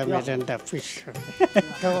زده میرن دفیش.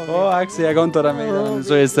 عکس یگان تو را میدن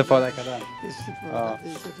زو استفاده کردن.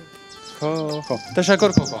 خب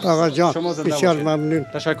تشکر کوکو. آقا جان بسیار ممنون.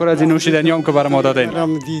 تشکر از این نوشیدنی هم که برای ما دادین.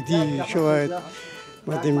 رام دیدی شاید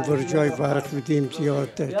مدیم برجای برق بودیم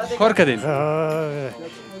زیاد کار کردین؟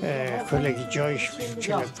 کلگی جایش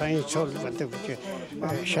 45 سال بوده بود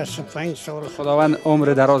 65 سال. خداوند عمر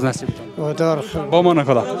دراز نصیب کنه. با من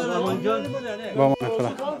خدا. با من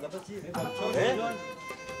خدا.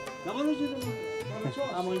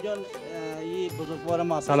 همایون جان این بزرگوار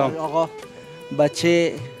ما سلام آقا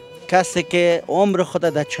بچه کسی که عمر خود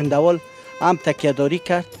در چنداول هم تکیه‌داری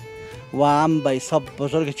کرد و هم به حساب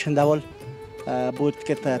بزرگ چنداول بود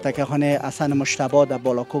که تکیه‌خانه حسن مجتبی در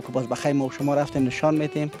بالاکو که باز بخیر ما و شما رفتیم نشان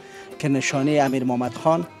میدیم که نشانه امیر محمد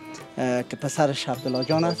خان که پسرش عبدالله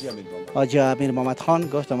جان است. حاجی امیر محمد خان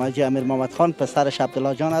گفتم حاجی امیر محمد خان پسرش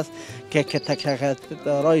عبدالله جان است که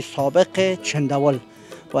تکیه‌دارای سابق چنداول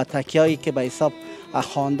و تکیه‌ای که به حساب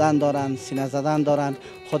خواندن دارن، سینه زدن دارن.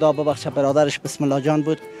 خدا ببخشه برادرش بسم الله جان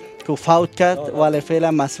بود که فوت کرد ولی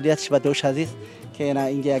فعلا مسئولیتش به دوش عزیز که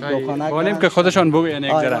اینجا یک دکانه گفتیم که خودشان بگوین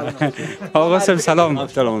یک ذره. آقا سلام.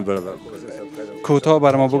 سلام برادر. کوتاه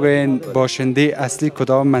بر ما بگوین باشنده اصلی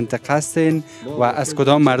کدام منطقه هستین و از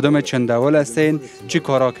کدام مردم چنداول هستین؟ چی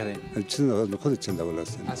کارا کردین؟ خود چنداول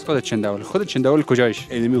هستین. از خود چنداول. خود چنداول کجایش؟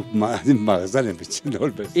 اینمی مغزل به چنداول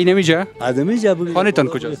بس. این نمیجا؟ آدمیجا بود. خانه‌تان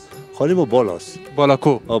کجاست؟ خانه ما بالاست.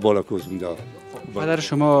 بالاکو. بالاکو اونجا. پدر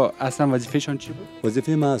شما اصلا وظیفه‌شون چی بود؟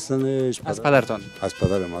 وظیفه ما اصلا از پدرتان. از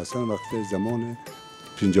پدرم اصلا وقتی زمان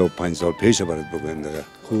 55 سال پیش برات بگویم دیگه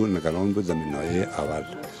خوب نگران بود زمینای اول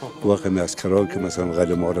وقتی می از کرا که مثلا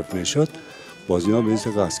غیر معرف میشد بازی ها به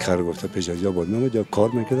این از کار گفته پیش از جا بود نمیاد کار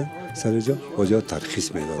میکردن سر جا بازی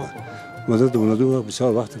ترخیص میدادن مدت دو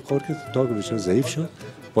بسیار وقت کار کرد تا که بسیار ضعیف شد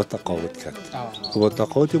با تقاعد کرد با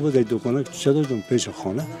تقاعد بود در دکانه چه داشتم پیش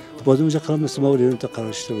خانه بازی میشه قرار مثل ما ولی تا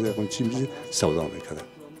قرار شده بود چی میشه سودا میکردن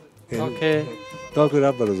تا که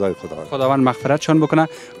رب برای خداوند مغفرتشان بکنه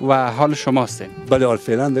و حال شما هستین. بله حال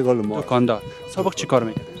فعلا دیگه ما دکاندار. سابق چی کار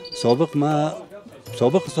میکرد؟ سابق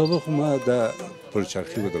ما در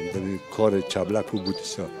پرچرخی بودم در کار چبلک و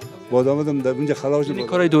بوتیسا بعد آمدم در اونجا خلاص این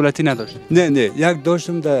کارهای دولتی نداشت؟ نه یک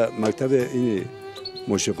داشتم در مکتب این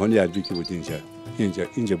موسیقی عربی که بود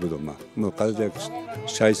اینجا بودم من قبل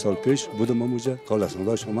 6 سال پیش بودم اونجا کار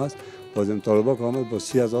اسناداش هم هست بازم طالبا که آمد با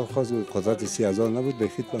 30,000 خواست قدرت 30,000 نبود به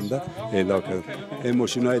خیت بنده اعلام کرد این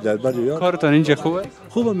ماشینای دربر یار کارتون اینجا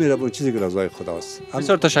خوبه میره با چیزی که رضای خداست.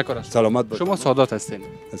 بسیار تشکر است. سلامت باشید. شما سادات هستین؟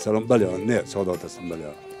 سلام بله نه سادات هستم بله.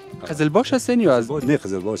 قزلباش هستین یا از نه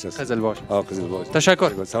قزلباش هستم. قزلباش. قزلباش.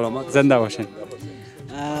 تشکر. سلامت. زنده باشین.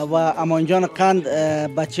 و امان جان قند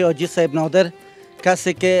بچه حاجی صاحب نادر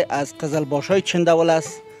کسی که از قزلباشای چنداول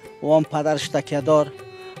است و هم پدرش تکیه‌دار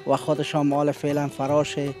و خودش هم مال فعلا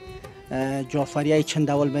فراش جعفریای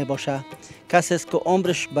چنداول می باشه کسی است که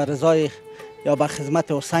عمرش به رضای یا به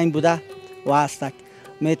خدمت حسین بوده و هستک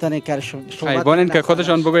میتونه که خیبانین که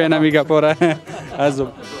خودشان بگوی نمیگه پاره از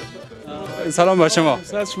سلام با شما.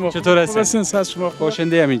 چطور هستین؟ شما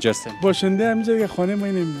باشنده همینجا هستین؟ باشنده همینجا دیگه خانه ما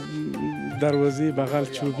این دروازه بغل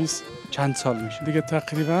چوبیست. چند سال میشه؟ دیگه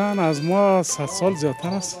تقریبا از ما 100 سال زیادتر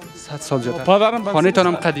است. 100 سال زیادتر. پدرم خانه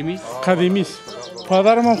تانم قدیمی است؟ قدیمی است.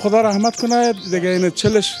 پدرم هم خدا رحمت کنه دیگه این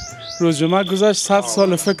چلش روز جمعه گذاشت 100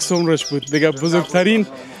 سال فکس عمرش بود دیگه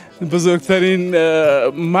بزرگترین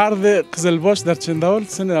مرد قزلباش در چنداول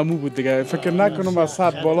سن امو بود دیگه فکر نکنم از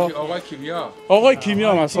 100 بالا آقای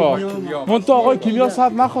کیمیا مثلا من تو آقای کیمیا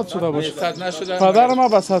 100 نخواد شده باشه پدرم هم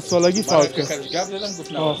به 100 سالگی فوت کرد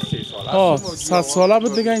 100 ساله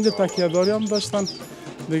بود دیگه اینجا تکیه‌داری هم داشتن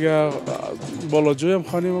دیگه بالاجوی هم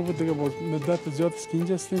خانه ما بود دیگه مدت زیاد است که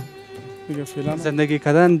اینجا هستیم دیگه فعلا زندگی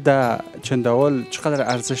کردن در چنداول چقدر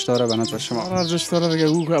ارزش داره به نظر شما؟ ارزش داره دیگه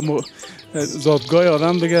او زادگاه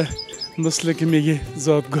آدم دیگه مثل که میگی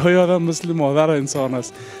زادگاه آدم مثل مادر انسان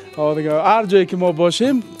است دیگه هر جایی که ما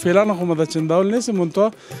باشیم فعلا خود ما در چنداول نیستیم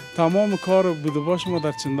منتها تمام کار بوده باش ما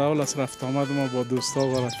در چنداول از رفت آمد ما با دوستا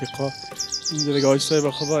و رفیقا اینجا دیگه حاج صاحب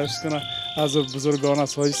خدا حفظ کنه از بزرگان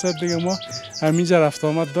از حاج صاحب دیگه ما همینجا رفت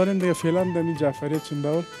آمد داریم دیگه فعلا در این جعفری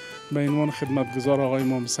چنداول به عنوان خدمتگزار آقای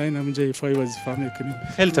امام حسین همینجا ایفای وظیفه میکنیم.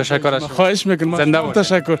 خیلی تشکر از شما. خواهش میکنم. زنده باشین.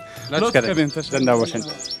 تشکر. لطف کردین. زنده باشین.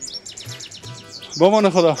 با امان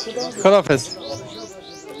خدا. خداحافظ.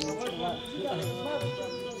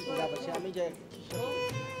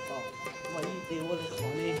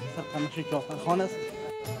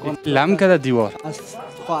 لم کرده دیوار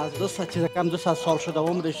از 200 سال شده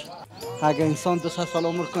عمرش. اگه انسان 200 سال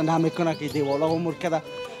عمر کنه نمیکنه که دیوالا عمر کرده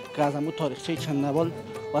که از همون تاریخچه چنداول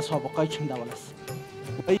و سابقه چنداول است.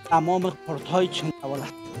 و تمام قرط‌های چنداول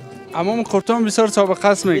است. امام قرطام بسیار سابقه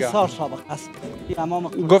است میگه. بسیار سابقه است.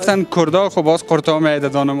 گفتن کردا خب باز قرطا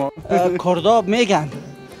میاد دان ما. کردا میگن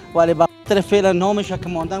ولی به خاطر فعلا نامش که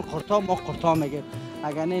ماندن قرطا ما قرطا میگیم.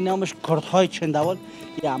 اگر نه نامش کردهای چنداول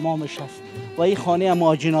یه امامش است. و این خانه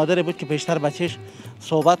ماجی نادره بود که بیشتر بچهش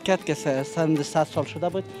صحبت کرد که سن 100 سال شده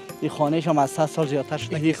بود. این خانهش هم از 100 سال زیادتر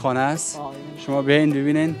شده. این خانه است. شما بیاین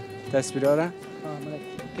ببینین تصویرها را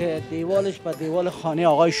که دیوالش با دیوال خانه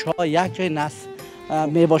آقای شاه یک جای نصب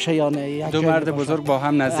می باشه یا نه. دو مرد بزرگ با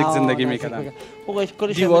هم نزدیک زندگی میکردن.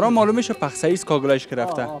 دیوارا معلومه شو پخسایی است کاغلایش که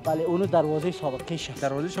رفته. بله اونو دروازه سابقه‌ش است.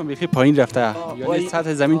 دروازه‌ش هم بیخی پایین رفته. یعنی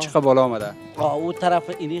سطح زمین چقدر بالا آمده. اون طرف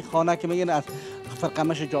اینی خانه که میگن از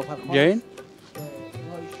فرقمش جعفر خان. بیاین.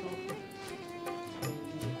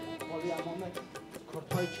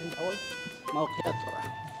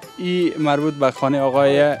 این مربوط به خانه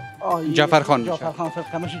آقای جعفر خان میشه. جعفر خان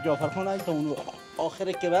فرقمش جعفر خان است. اون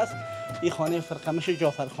آخر که بس این خانه فرقمش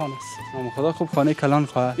جعفر خان است. نام خدا خوب خانه کلان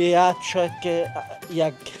خواه. بیاد شاید که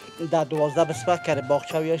یک در 12 بسپا کرده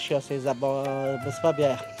باغچه یا 13 بسپا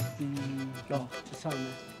بیا.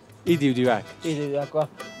 ای دیوک. ای دیوک.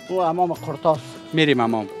 او امام قرطاست. میریم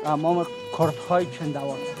امام. امام قرطهای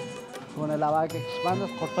چنداول. اون لواک اسپند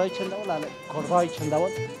قرطهای چنداول، قرطهای چنداول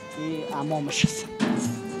این امامش است.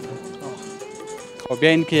 خب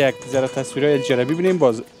بیاین که یک ذره تصویرهای اجاره ببینیم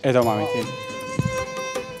باز ادامه میدیم.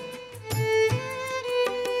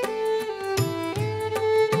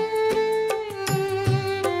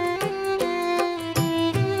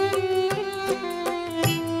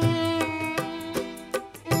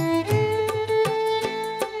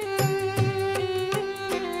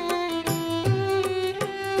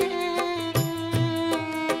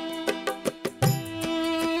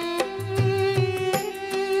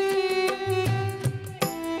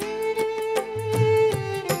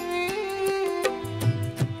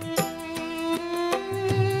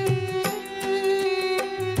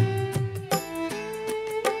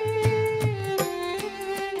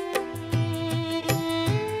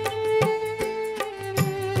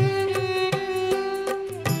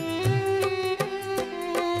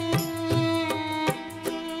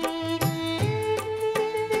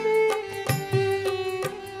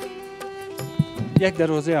 یک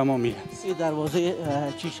دروازه امامی است. این دروازه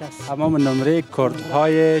چیش است؟ امام نمره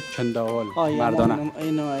کردهای چنداول مردانه.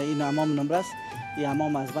 این امام نمره است. این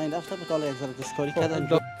امام از بین رفته بود، حالا یک ذره دستکاری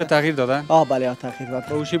کردن. تغییر دادن؟ بله تغییر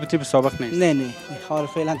دادن. اوشی به تیپ سابق نیست. نه خار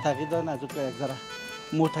فعلا تغییر دادن. از اون یک ذره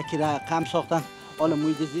موتکی را کم ساختن. حالا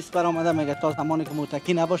محیط زیست برآمده، میگه تا زمانی که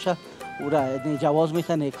موتکی نباشه او را جواز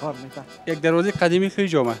میتن کار میتن. یک دروازه قدیمی خیلی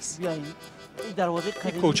جامع است. این دروازه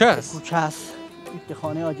قدیمی کوچه است. کوچه است. این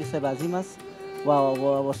خانه حاجی صاحب عظیم است و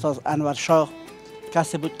استاد انور شاه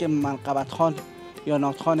کسی بود که منقبت خان یا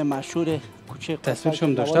ناتخوان مشهور کوچه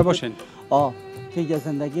تصویرشون داشته باشین. که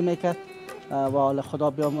زندگی میکرد و حالا خدا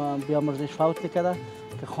بیامرزش فوت کرده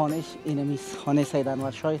که خانهش اینمیست، خانه سید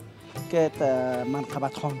انور شاه که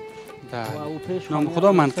منقبت خان. نام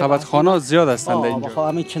خدا منقبت خانا زیاد هستند اینجا.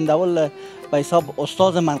 همین چنداول به حساب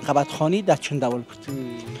استاد منقبت خانی در چنداول بود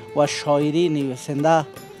و شاعری نویسنده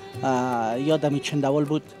یادم چنداول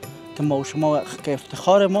بود که ما و شما که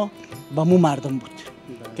افتخار ما به مو مردم بود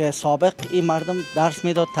که سابق این مردم درس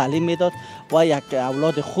میداد، تعلیم میداد و یک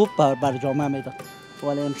اولاد خوب بر جامعه میداد.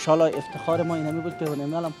 ولی انشالله افتخار ما اینمی بود که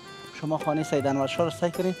نمیدونم شما خانه سید انور شاه رو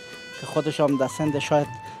سعی کنید که خودش هم در سند شاید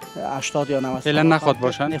 80 یا 90 فعلا نخواد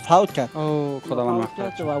باشن. فوت کرد. خدا من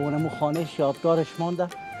مغفرت و اونمو خانه یادگارش مانده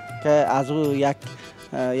که از او یک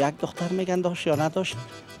دختر میگن داشت یا نداشت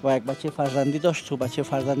و یک بچه فرزندی داشت. تو بچه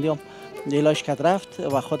فرزندی هم دیلاش کرد رفت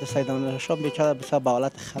و خود سید انور شاه بیچاره بسیار به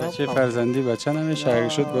حالت خراب. بچه فرزندی بچه نمیشه اگه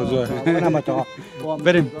شد بازو.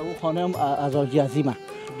 بریم. اون خانه هم از آجی عظیمه.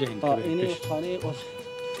 این خانه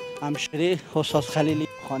همشری استاد خلیلی،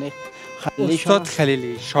 خانه خلیلی. استاد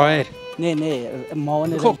خلیلی شاعر؟ نه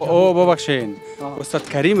معاون. خب ببخشید استاد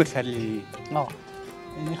کریم خلیلی.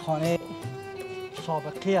 این خانه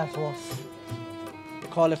سابقه از واس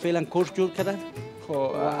کال فعلا کورس جور کردن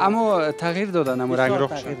اما تغییر دادن اما رنگ رخ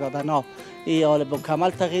تغییر دادن. نه این حال مکمل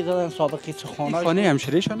تغییر دادن. سابقی خانه خانه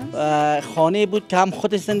همشریشان است؟ خانه بود که هم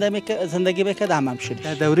خودش زندگی میکرد هم همشریش.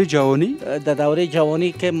 در دوره جوانی؟ در دوره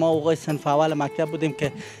جوانی که ما اوقات صنف اول مکتب بودیم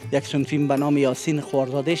که یک صنفیم به نام یاسین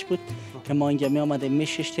خوارزادش بود که ما اینجا می آمدیم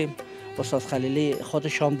میشستیم. استاد خلیلی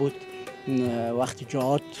خودشان بود. وقتی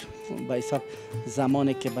جهاد به حساب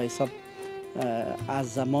زمانی که به حساب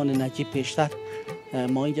از زمان نجیب پیشتر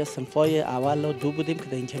ما اینجا صنفای اول و دو بودیم که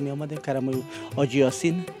در اینجا می آمدیم. کرم آجی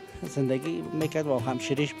یاسین زندگی میکرد و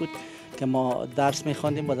همشریش بود که ما درس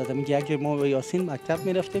میخواندیم. بعد از اینجا یک جای ما و یاسین مکتب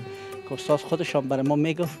میرفتیم که استاد خودشان برای ما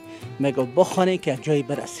میگفت بخوانید که یک جایی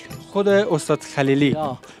برسیم. خود استاد خلیلی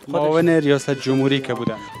معاون ریاست جمهوری که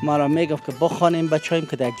بودن ما را میگفت که بخوانیم بچه‌ایم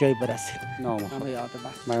که در یک جایی برسیم.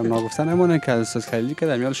 من نگفتن همونه که استاد خلیلی که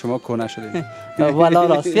در میان شما کنه شده. والا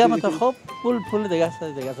راستی هم تو خب پول دیگه است،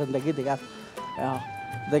 دیگه زندگی دیگه است.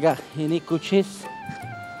 دیگه اینی کوچیست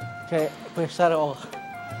که پسر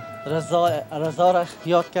رضا را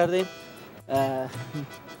یاد کردیم.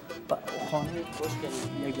 خانه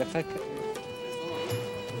یک دفعه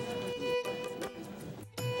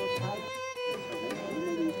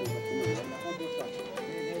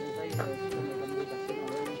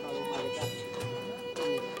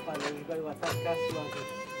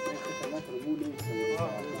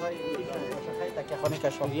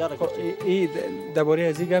این درباره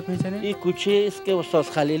از این گپ میزنید؟ این کوچه است که استاد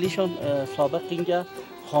خلیلیشون سابق اینجا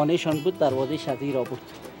خانهشان بود. دروازه شدی را بود.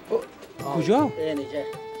 کجا؟ اینجا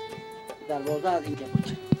دروازه از اینجا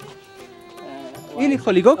بود. این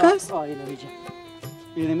خالیگاه است؟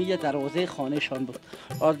 این میگه دروازه خانهشان بود.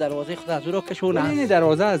 آن دروازه خود از او را کشون است. این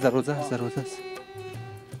دروازه است. این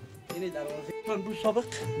دروازه شان بود سابق.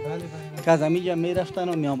 بله. که از اینجا میرفتن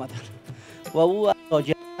و می آمدن. و او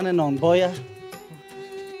تاجران نانبای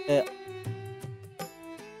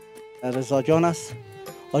رضا جان است.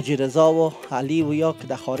 حاجی رضا و علی و یا که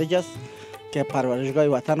در خارج است که پرورشگاه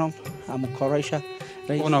وطن هم کارایش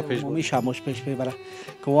رئیس عمومیش همش پیش میبره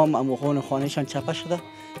که هم خانهشان چپه شده.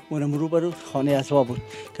 اونم رو برو خانه ازوا بود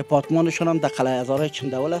که پارتمانشون هم در قلعه هزاره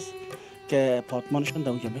چنداول است که پارتمانشون در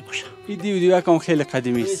اونجا میباشه. این دیو که خیلی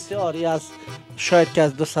قدیمی است. بسیاری از شاید که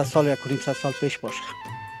از 200 سال یا 300 سال پیش باشه.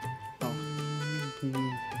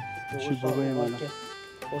 چی بگویم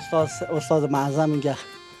الان؟ استاد معظم اینجا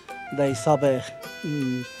در حساب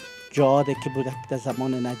جهادی که بود در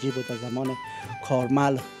زمان نجیب و در زمان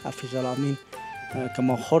کارمل حفیظ الامین که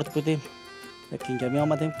ما خرد بودیم که اینجا می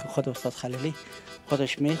آمدیم که خود استاد خلیلی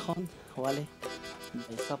خودش میخوان ولی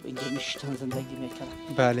به حساب اینجا میشتن زندگی میکردن.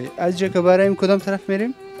 بله. از جا که برایم کدام طرف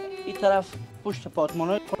میریم؟ این طرف پشت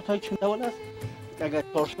پارتمانای قرطای چنداول است. اگر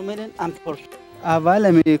چارشو میرین هم چارشو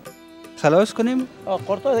اول می خلاص کنیم.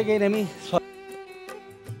 قرطای دیگه نمی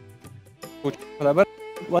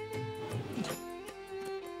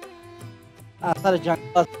اثر جنگ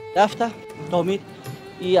رفته تامید.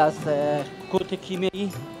 ای از کوت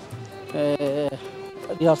کیمیایی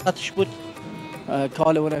ریاستش بود که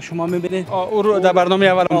حالا شما میبینید. او رو در برنامه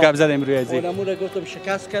اول هم گپ زدیم روی ازی. اونمو رو گفتم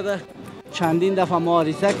شکست کرده. چندین دفعه ما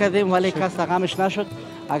عریضه کردیم ولی کس رقمش نشد.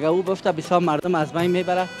 اگر او گفته بسیار مردم از بین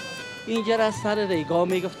میبره. اینجا را سر ریگاه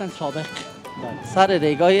میگفتن سابق. سر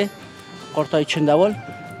ریگاه قرطای چنداول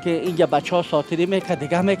که اینجا بچه ها ساتیری میکرد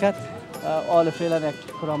دیگه میکرد. آل فعلا یک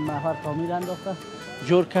کرام نفر تعمیر انداخته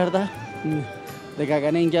جور کرده دیگه.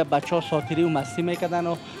 اگر اینجا بچه ها ساتیری و مستی میکردن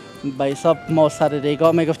و به حساب ما سر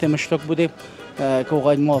ریگاه میگفتیم مشتک بودیم که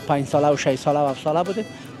اوقات ما 5 ساله و 6 ساله و 7 ساله بودیم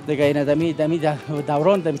دیگه. این دمی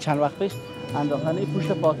دوران چند وقت پیش انداختن این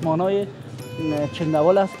پشت پاتمانای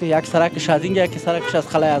چنداول است که یک سرکش از اینجا یک سرکش از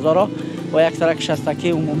قلعه هزاره و یک سرکش از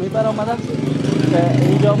تکیه عمومی برآمده.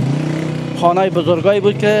 اینجا خانه بزرگایی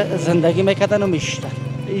بود که زندگی میکردن و میشتن.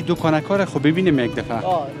 این دکانکار خوب ببینیم یک دفعه.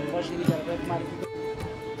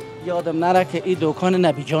 یادم نره که این دکان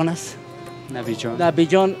نبی جان است. نبی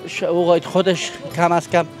جان اوقات خودش کم از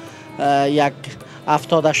کم یک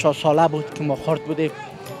 70-80 ساله بود که ما خورد بودیم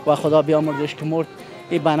و خدا بیامرزش که مرد.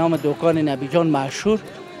 این به نام دکان نبی جان مشهور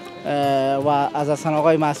و از اصلا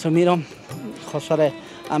آقای معصومی را خسر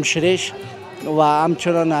همشریش و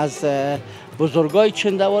همچنان از بزرگای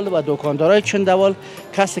چنداول و دکاندارای چنداول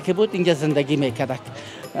کسی که بود اینجا زندگی میکرد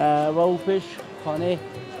و او پیش خانه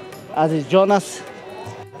عزیز جان است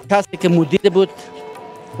کسی که مدیر بود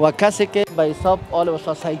و کسی که به حساب آل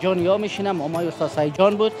استاد سیجان یا میشینه مامای استاد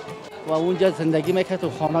سیجان بود و اونجا زندگی میکرد و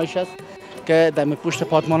خانه‌اش است که در پشت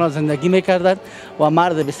پاتمانا زندگی میکردن و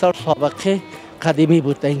مرد بسیار سابقه قدیمی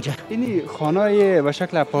بود اینجا. این خانه به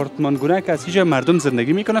شکل آپارتمان گونه که از اینجا مردم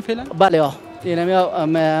زندگی میکنه فعلا؟ بله اینجا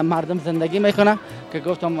مردم زندگی میکنه که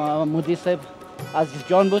گفتم مدیر صاحب عزیز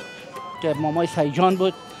جان بود که مامای سیجان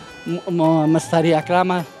بود مستری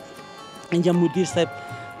اکرم اینجا مدیر صاحب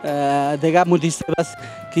دیگه مدیر صاحب است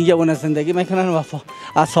که اینجا اون زندگی میکنن و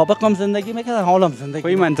از سابق هم زندگی میکنن حالا هم زندگی.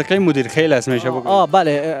 این منطقه مدیر خیل است میشه بگم.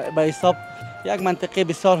 بله به حساب یک منطقه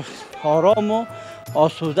بسیار آرام و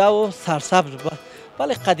آسوده و سرسبز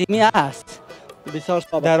ولی قدیمی است. بسیار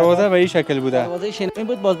سابقه. دروازه به این شکل بوده. دروازه شینمی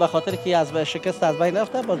بود باز به خاطر که از شکست از بین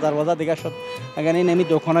رفته باز دروازه دیگه شد. اگر این نمی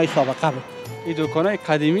دکانای سابقه بود. این دکانای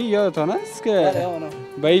قدیمی یادتان است که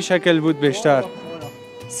به این شکل بود بیشتر.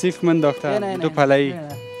 سیخ من دکتر دو پله‌ای.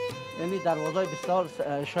 یعنی دروازه بسیار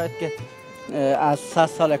شاید که از 100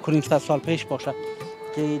 سال 100 سال پیش باشه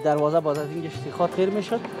که دروازه باز از اینجا سیخات تیر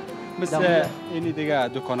میشد. مثل اینی دیگه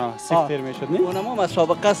دکانا سیخ تیر میشد نه؟ اونم از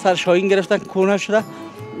سابقه سر شاهین گرفتن کونه شده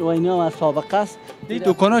و اینا هم از سابقه است. این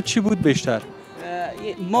دکانا چی بود بیشتر؟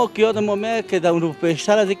 ما که یادم میاد که در اون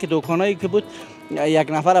بیشتر از اینکه دکانایی که بود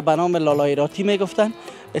یک نفر به نام لالای راتی میگفتن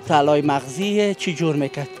طلای مغزی چی جور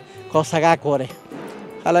میکرد کاسگک واره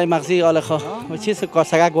طلای مغزی آل خو و چیز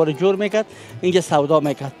کاسگک واره جور میکرد اینجا سودا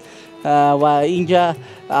میکرد و اینجا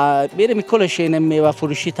میریم کلش این میوه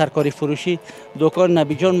فروشی ترکاری فروشی دکان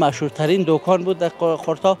نبی جان مشهورترین دکان بود در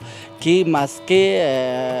خورتا که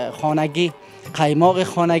مسکه خانگی قیماق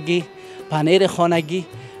خانگی پنیر خانگی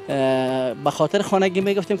به خاطر خانگی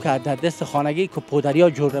میگفتیم که در دست خانگی که پودری ها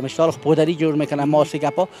جور نمیشد پودری جور میکنن ماسی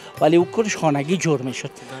گپا ولی او کلش خانگی جور میشد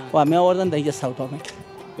و می آوردن در اینجا سودا میکرد.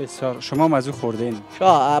 بسیار شما هم از او خوردین؟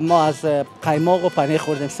 ما از قیماق و پنیر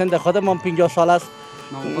خوردیم سند خودم هم 50 سال است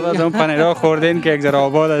خود از اون پنیرها خوردین که یک ذره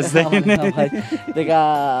آباد هستین دیگه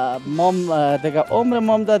مام دیگه عمر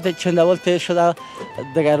مام در چنداول تیر شده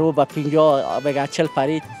دیگه رو به 50 بگه 40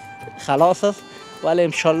 پرید خلاص است ولی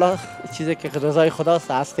انشالله چیزی که رضای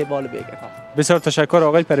خداست هستی بال بگه. بسیار تشکر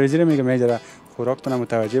آقای پرویزی میگم میذاره خوراکتون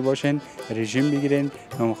متوجه باشین رژیم بگیرین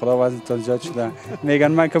نام خدا وزنتون زیاد شده میگن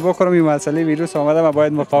من که بخورم این مسئله ویروس اومده من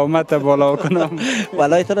باید مقاومت بالا کنم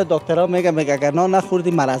ولی تو دکترها میگه اگر نان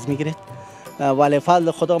نخوردی مرض میگیرید ولی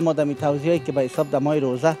فضل خدا ما در توضیحی که به حساب دمای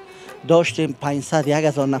روزه داشتیم 500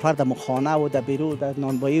 1000 نفر در مخانه و در بیرو در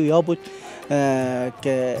نانبایی و یا بود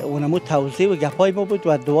که اونمو توضیح و گپای ما بود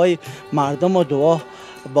و دعای مردم و دعا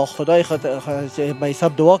با خدای خود به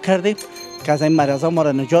حساب دعا کردیم که از این مرضا ما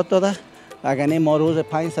را نجات داده اگر نه ما روز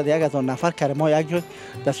 500 1000 نفر که ما یک جای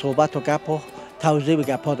در صحبت و گپ و توضیح و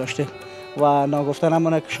گپا داشتیم و ناگفتن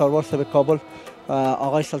همونه که شاروار به کابل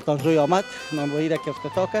آقای سلطانزوی آمد نانوایی را که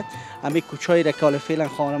افتتاح کرد امی کوچه‌ای را که حالا فعلا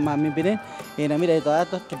خانم هم می‌بینین این امی را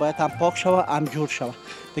هدایت داد که باید هم پاک شود هم جور شود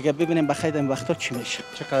دیگه ببینیم بخیر این وقتا چی میشه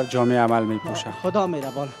چقدر جامعه عمل میپوشه خدا میره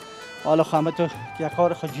بالا حالا خامه تو یک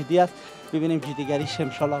کار خود جدی است ببینیم جدیگریش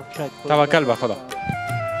ان شاء الله شاید توکل به خدا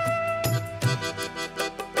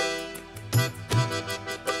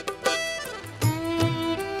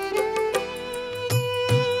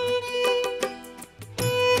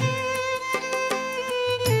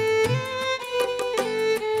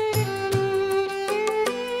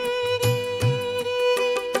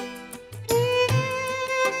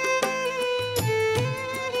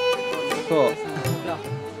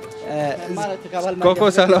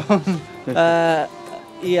کوکو سلام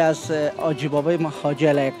ای از آجی بابای ما حاجی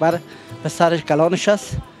علی اکبر پسرش کلانش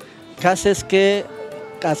است کسی است که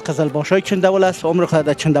از قزلباشای چنداول است عمر خود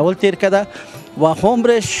در چنداول تیر کرده و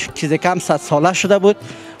عمرش چیز کم 100 ساله شده بود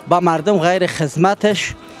با مردم غیر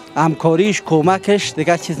خدمتش همکاریش کمکش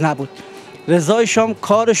دیگه چیز نبود رضایشم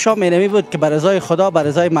کارشم اینمی بود که به رضای خدا به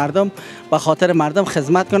رضای مردم به خاطر مردم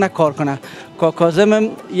خدمت کنه کار کنه کاکازم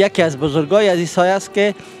یکی از بزرگای از این سایه است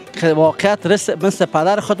که واقعیت مثل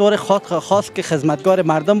پدر خود خواست که خدمتگار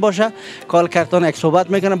مردم باشه کال کردن یک صحبت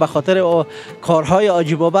میکنه به خاطر کارهای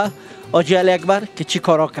آجی بابا آجی علی اکبر که چی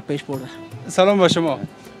کارها که پیش برده. سلام با شما.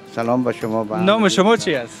 سلام با شما. نام شما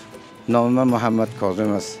چی است؟ نام من محمد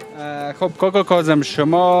کاظم است. خب کاکا کاظم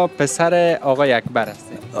شما پسر آقای اکبر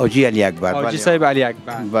هستید؟ آجی علی اکبر. آجی صاحب علی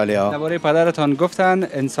اکبر. بله. درباره پدرتان گفتن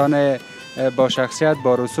انسان با شخصیت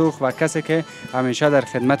با رسوخ و کسی که همیشه در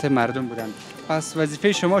خدمت مردم بودن. پس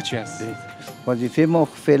وظیفه شما چی است؟ وظیفه ما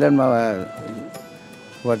فعلا ما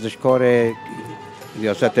ورزشکار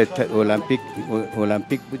ریاست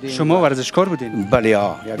المپیک بودیم. شما ورزشکار بودین؟ بله.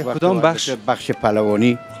 در کدام بخش؟ بخش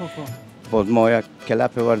پهلوانی. باز ما یک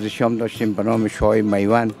کلپ ورزشی هم داشتیم به نام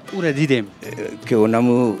همایون. او را دیدیم که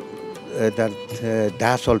اونمو در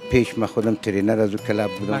 10 سال پیش من خودم ترینر از اون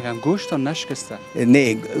کلپ بودم. مگم گوشتان نشکسته؟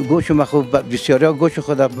 نه گوش ما خوب بسیاری ها گوش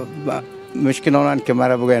خود مشکل آنان که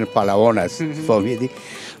مرا بگوین پهلوان است فهمیدی؟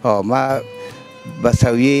 ما به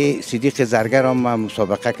سویه صدیق زرگر هم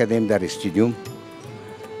مسابقه کردیم در استادیوم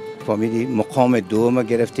فهمیدی؟ مقام دوم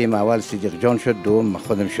گرفتیم اول صدیق جان شد دوم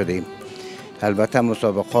خودم شدیم. البته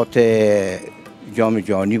مسابقات جام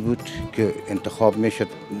جهانی بود که انتخاب میشد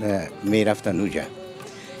میرفتن اونجا.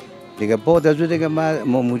 دیگه بعد از اون دیگه ما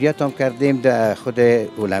ماموریت هم کردیم در خود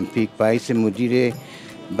المپیک به حیث مدیر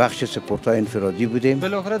بخش سپورت های انفرادی بودیم.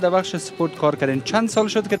 بالاخره در بخش سپورت کار کردین. چند سال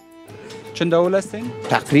شد که چنداول هستین؟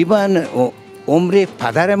 تقریبا عمر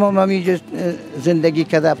پدرم هم اینجا زندگی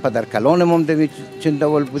کرده، پدر کلانم هم در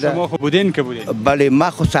چنداول بوده. شما خود بودین که بودین؟ بله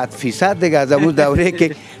ما خود 100% دیگه از اون دوره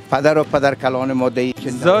که پدر و پدر کلان ما در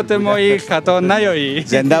ذات مایی خطا نیایی.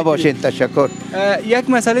 زنده باشین. تشکر. یک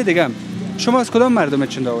مسئله دیگه، شما از کدام مردم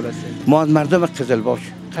چنداول هستین؟ ما از مردم قزلباش.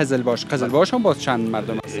 قزلباش هم باز چند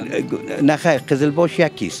مردم هستن؟ نه خیر، قزلباش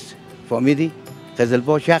یکیست، فهمیدی؟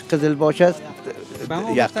 قزلباش یک قزلباش است. به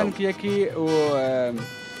ما گفتن که یکی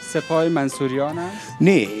سپاه منصوریان است؟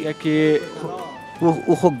 نه، یکی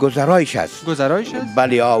او خود گزارش است. گزارش است؟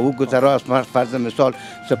 بله او گزارش است. فرض مثال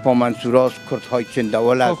سپاه منصور است، کردهای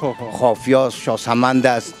چنداول است، خافی است، شاسمند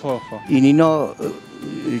است. اینا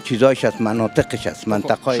چیزایش است، مناطقش است،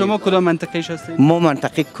 منطقه. شما کدام منطقهش هستید؟ ما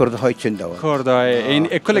منطقه کردهای چنداول. کردهای این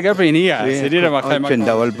کل گپ اینی است.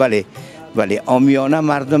 چنداول بله. ولی آمیانه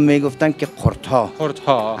مردم میگفتن که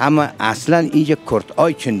کردها. اما اصلا اینجا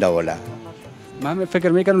کردهای چنداوله. من فکر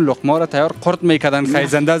میکنم لقمه را تیار قرد میکردن، خیلی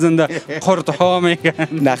زنده کردها میگن.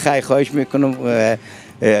 نه خیلی خواهش میکنم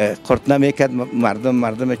قرد نمیکرد.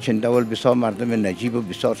 مردم چنداول بسیار مردم نجیب و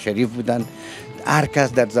بسیار شریف بودن. هر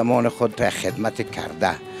کس در زمان خود خدمت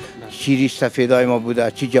کرده. چی سفیدای ما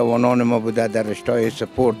بوده، چی جوانان ما بوده در رشته‌های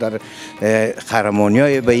سپورت، در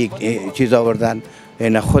قهرمانی‌های به یک چیز آوردن.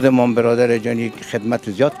 این خودمان برادر جانی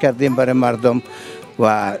خدمت زیاد کردیم برای مردم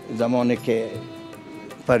و زمانی که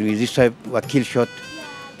پرویزی صاحب وکیل شد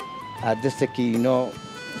دسته که اینا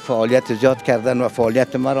فعالیت زیاد کردن و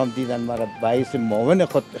فعالیت مرا هم دیدن، مرا به حیث معاون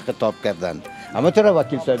خود خطاب کردن. اما تو را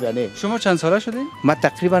وکیل صاحب یعنی شما چند ساله شدین؟ من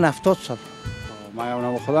تقریبا 70 سال.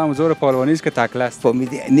 ما خودم زور پالوانی است که تکل است.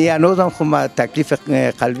 فهمیدی؟ نه هنوزم خب ما تکلیف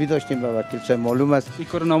قلبی داشتیم با وکیل صاحب معلوم است. این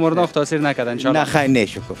کار نامردان تاثیر نکردن ان شاء الله. نه خیر نه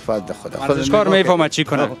شکر فضل خدا. ورزشکار میفهمه چی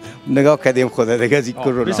کنه. نگاه کردیم خدا دیگه از این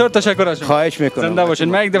کار رو. بسیار تشکر از شما. خواهش میکنم. زنده باشین.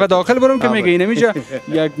 من یک دفعه داخل برم که میگه این میشه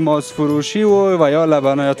یک ماس فروشی و یا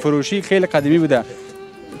لبنیات فروشی خیلی قدیمی بوده.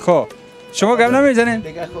 خب شما گپ نمیزنین؟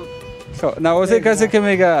 خب نوازه کسی که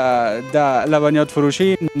میگه در لبنیات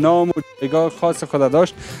فروشی نام و جایگاه خاص خدا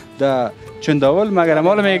داشت در چنداول، مگر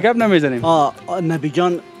مال میگه گپ نمیزنیم؟ نبی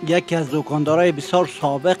جان یکی از دکاندارای بسیار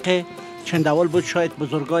سابق چنداول بود، شاید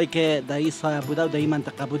بزرگایی که در این سایه بوده و در این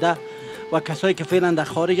منطقه بوده و کسایی که فعلا در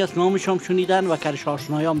خارج است نامشون شنیدن و کرش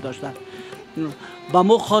آشنایی هم داشتن. با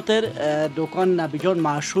مو خاطر دکان نبی جان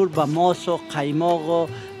مشهور به ماس و قیماق و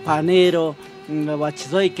پنیر و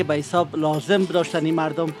چیزایی که به حساب لازم داشتن این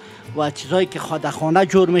مردم و چیزایی که خانه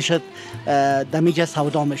جور میشد دمیجه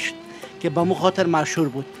سودا میشد که به مو خاطر مشهور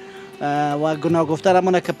بود. و گناه گفتن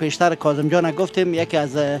همونه که پیشتر کاظم جان گفتیم یکی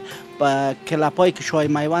از کلپایی که شوی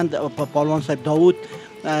میوند پالوان صاحب داوود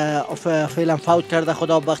فعلا فوت کرده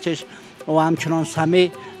خدا بخشش و همچنان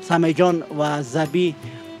سمی جان و زبی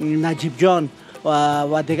نجیب جان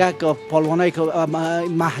و دیگه پالوانایی که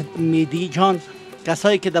مهدی جان،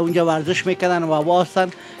 کسایی که در اونجا ورزش میکردن و واسطن،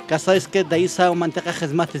 کسایی که در این منطقه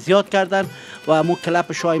خدمت زیاد کردن و مو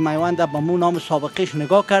کلپ شوی میوند به مو نام سابقش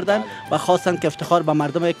نگاه کردن و خواستن که افتخار به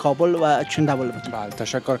مردم کابل و چنداول بدن. بله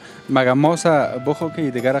تشکر. مگه ماس بخو که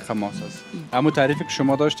دیگر رقم ماس است. اما تعریفی که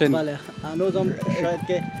شما داشتین بله هنوزم شاید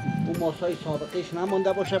که اون ماسای سابقش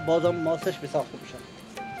نمونده باشه، بازم ماسش بسیار خوب میشه.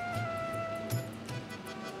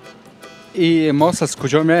 این ماس از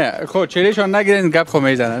کجا میاد؟ خب چریشان نگیرین گپ خو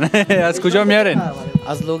میزنن. از کجا میارین؟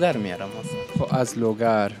 از لوگر میارم. خب از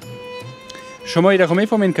لوگر. شما این رقم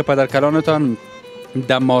میفهمین که پدر کلانتان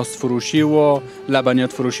در ماس فروشی و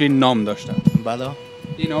لبنیات فروشی نام داشتن؟ بله.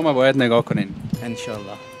 این نام باید نگاه کنین. انشالله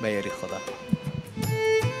به یاری خدا.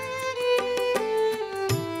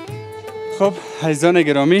 خب عزیزان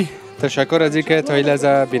گرامی، تشکر از اینکه تا این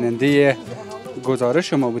لحظه بیننده گزارش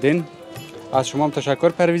شما بودین. از شما هم تشکر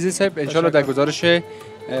پرویزی صاحب. انشالله در گزارش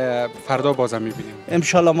فردا بازم میبینیم.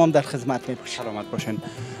 انشالله ما هم در خدمت میباشیم. سلامت باشین.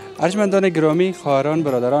 ارجمندان گرامی، خواهران،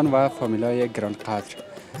 برادران و فامیلای گرانقدر،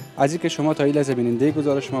 از اینکه شما تا این لحظه بیننده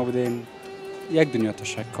گزارش ما بودین یک دنیا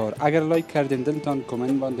تشکر. اگر لایک کردین دلتان،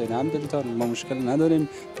 کامنت باندین هم دلتان، ما مشکل نداریم،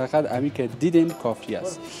 فقط امی که دیدین کافی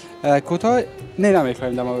است. کوتاه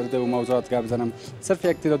نمیخوایم در مورد اون موضوعات گپ بزنم. صرف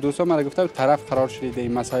یک تعداد دوستان ما گفتن طرف قرار شدید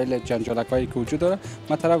این مسائل جنجالکایی که وجود داره.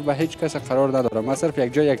 ما طرف به هیچ کس قرار ندارم. ما صرف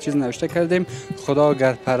یک جای یک چیز نوشته کردیم: خدا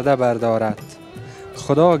گر پرده بردارد،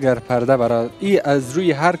 خدا گر پرده بردارد. این از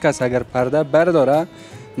روی هر کس اگر پرده برداره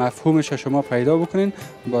مفهومش شما پیدا بکنین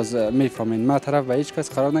باز میفهمین. ما طرف و هیچ کس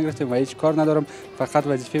قرار نگرفتیم و هیچ کار ندارم، فقط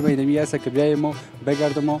وظیفه ما اینمی است که بیایم ما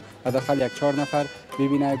بگردم و حداقل 1-4 نفر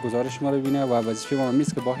ببینه، گزارش ما رو ببینه و وظیفه ما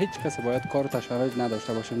نیست که با هیچ کسی باید کار و تشنج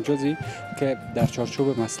نداشته باشیم جزی که در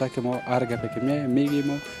چارچوب مسلک ما هر گپی که میگیم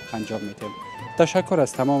و انجام میدیم. تشکر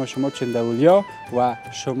از تمام شما چنداولیا و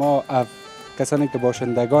شما کسانی که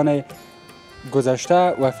باشندگان گذشته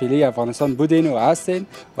و فعلی افغانستان بودین و هستین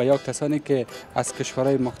و یا کسانی که از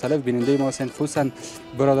کشورهای مختلف بیننده ما هستین. خصوصا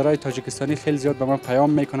برادرای تاجیکستانی خیلی زیاد به ما پیام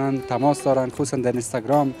میکنن، تماس دارن، خصوصا در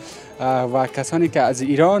اینستاگرام و کسانی که از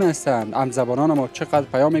ایران هستن هم زبانان ما چقدر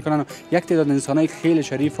پیام میکنن. یک تعداد انسانای خیلی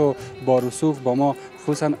شریف و با رسوخ با ما،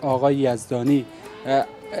 خصوصا آقای یزدانی،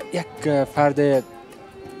 یک فرد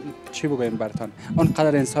چی بگویم برتان،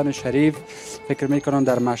 آنقدر انسان شریف فکر میکنن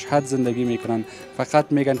در مشهد زندگی میکنن، فقط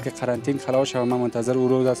میگن که قرنطین خلاص و من منتظر او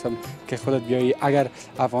روز هستم که خودت بیایی، اگر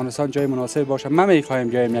افغانستان جای مناسب باشه من میخوایم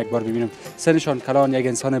بیایم یک بار ببینم. سنشان کلان، یک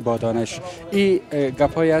انسان با دانش. این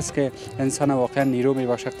گپایی است که انسان واقعا نیرو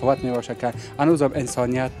میباشه، قوت میباشه که هنوز هم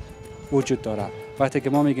انسانیت وجود داره. وقتی که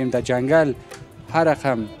ما میگیم در جنگل هر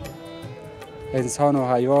رقم انسان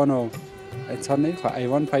و حیوان و انسان نه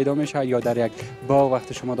حیوان پیدا میشه، یا در یک باغ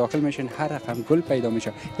وقتی شما داخل میشین هر رقم گل پیدا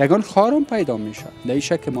میشه، یگان خارم پیدا میشه، نه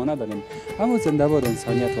شک ما نداریم. اما زنده باد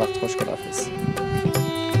انسانیت. وقت خوش، خداحافظ.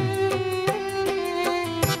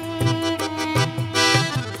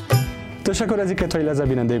 تشکر از اینکه تا لحظه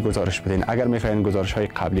بیننده گزارش بودین. اگر میخواین گزارش های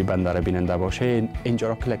قبلی بنده را بیننده باشین اینجا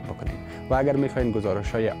را کلیک بکنین و اگر میخواین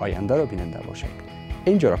گزارش های آینده را بیننده باشین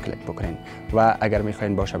اینجا را کلیک بکنین و اگر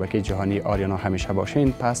میخواین با شبکه جهانی آریانا همیشه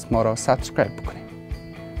باشین پس ما را سابسکرایب بکنین.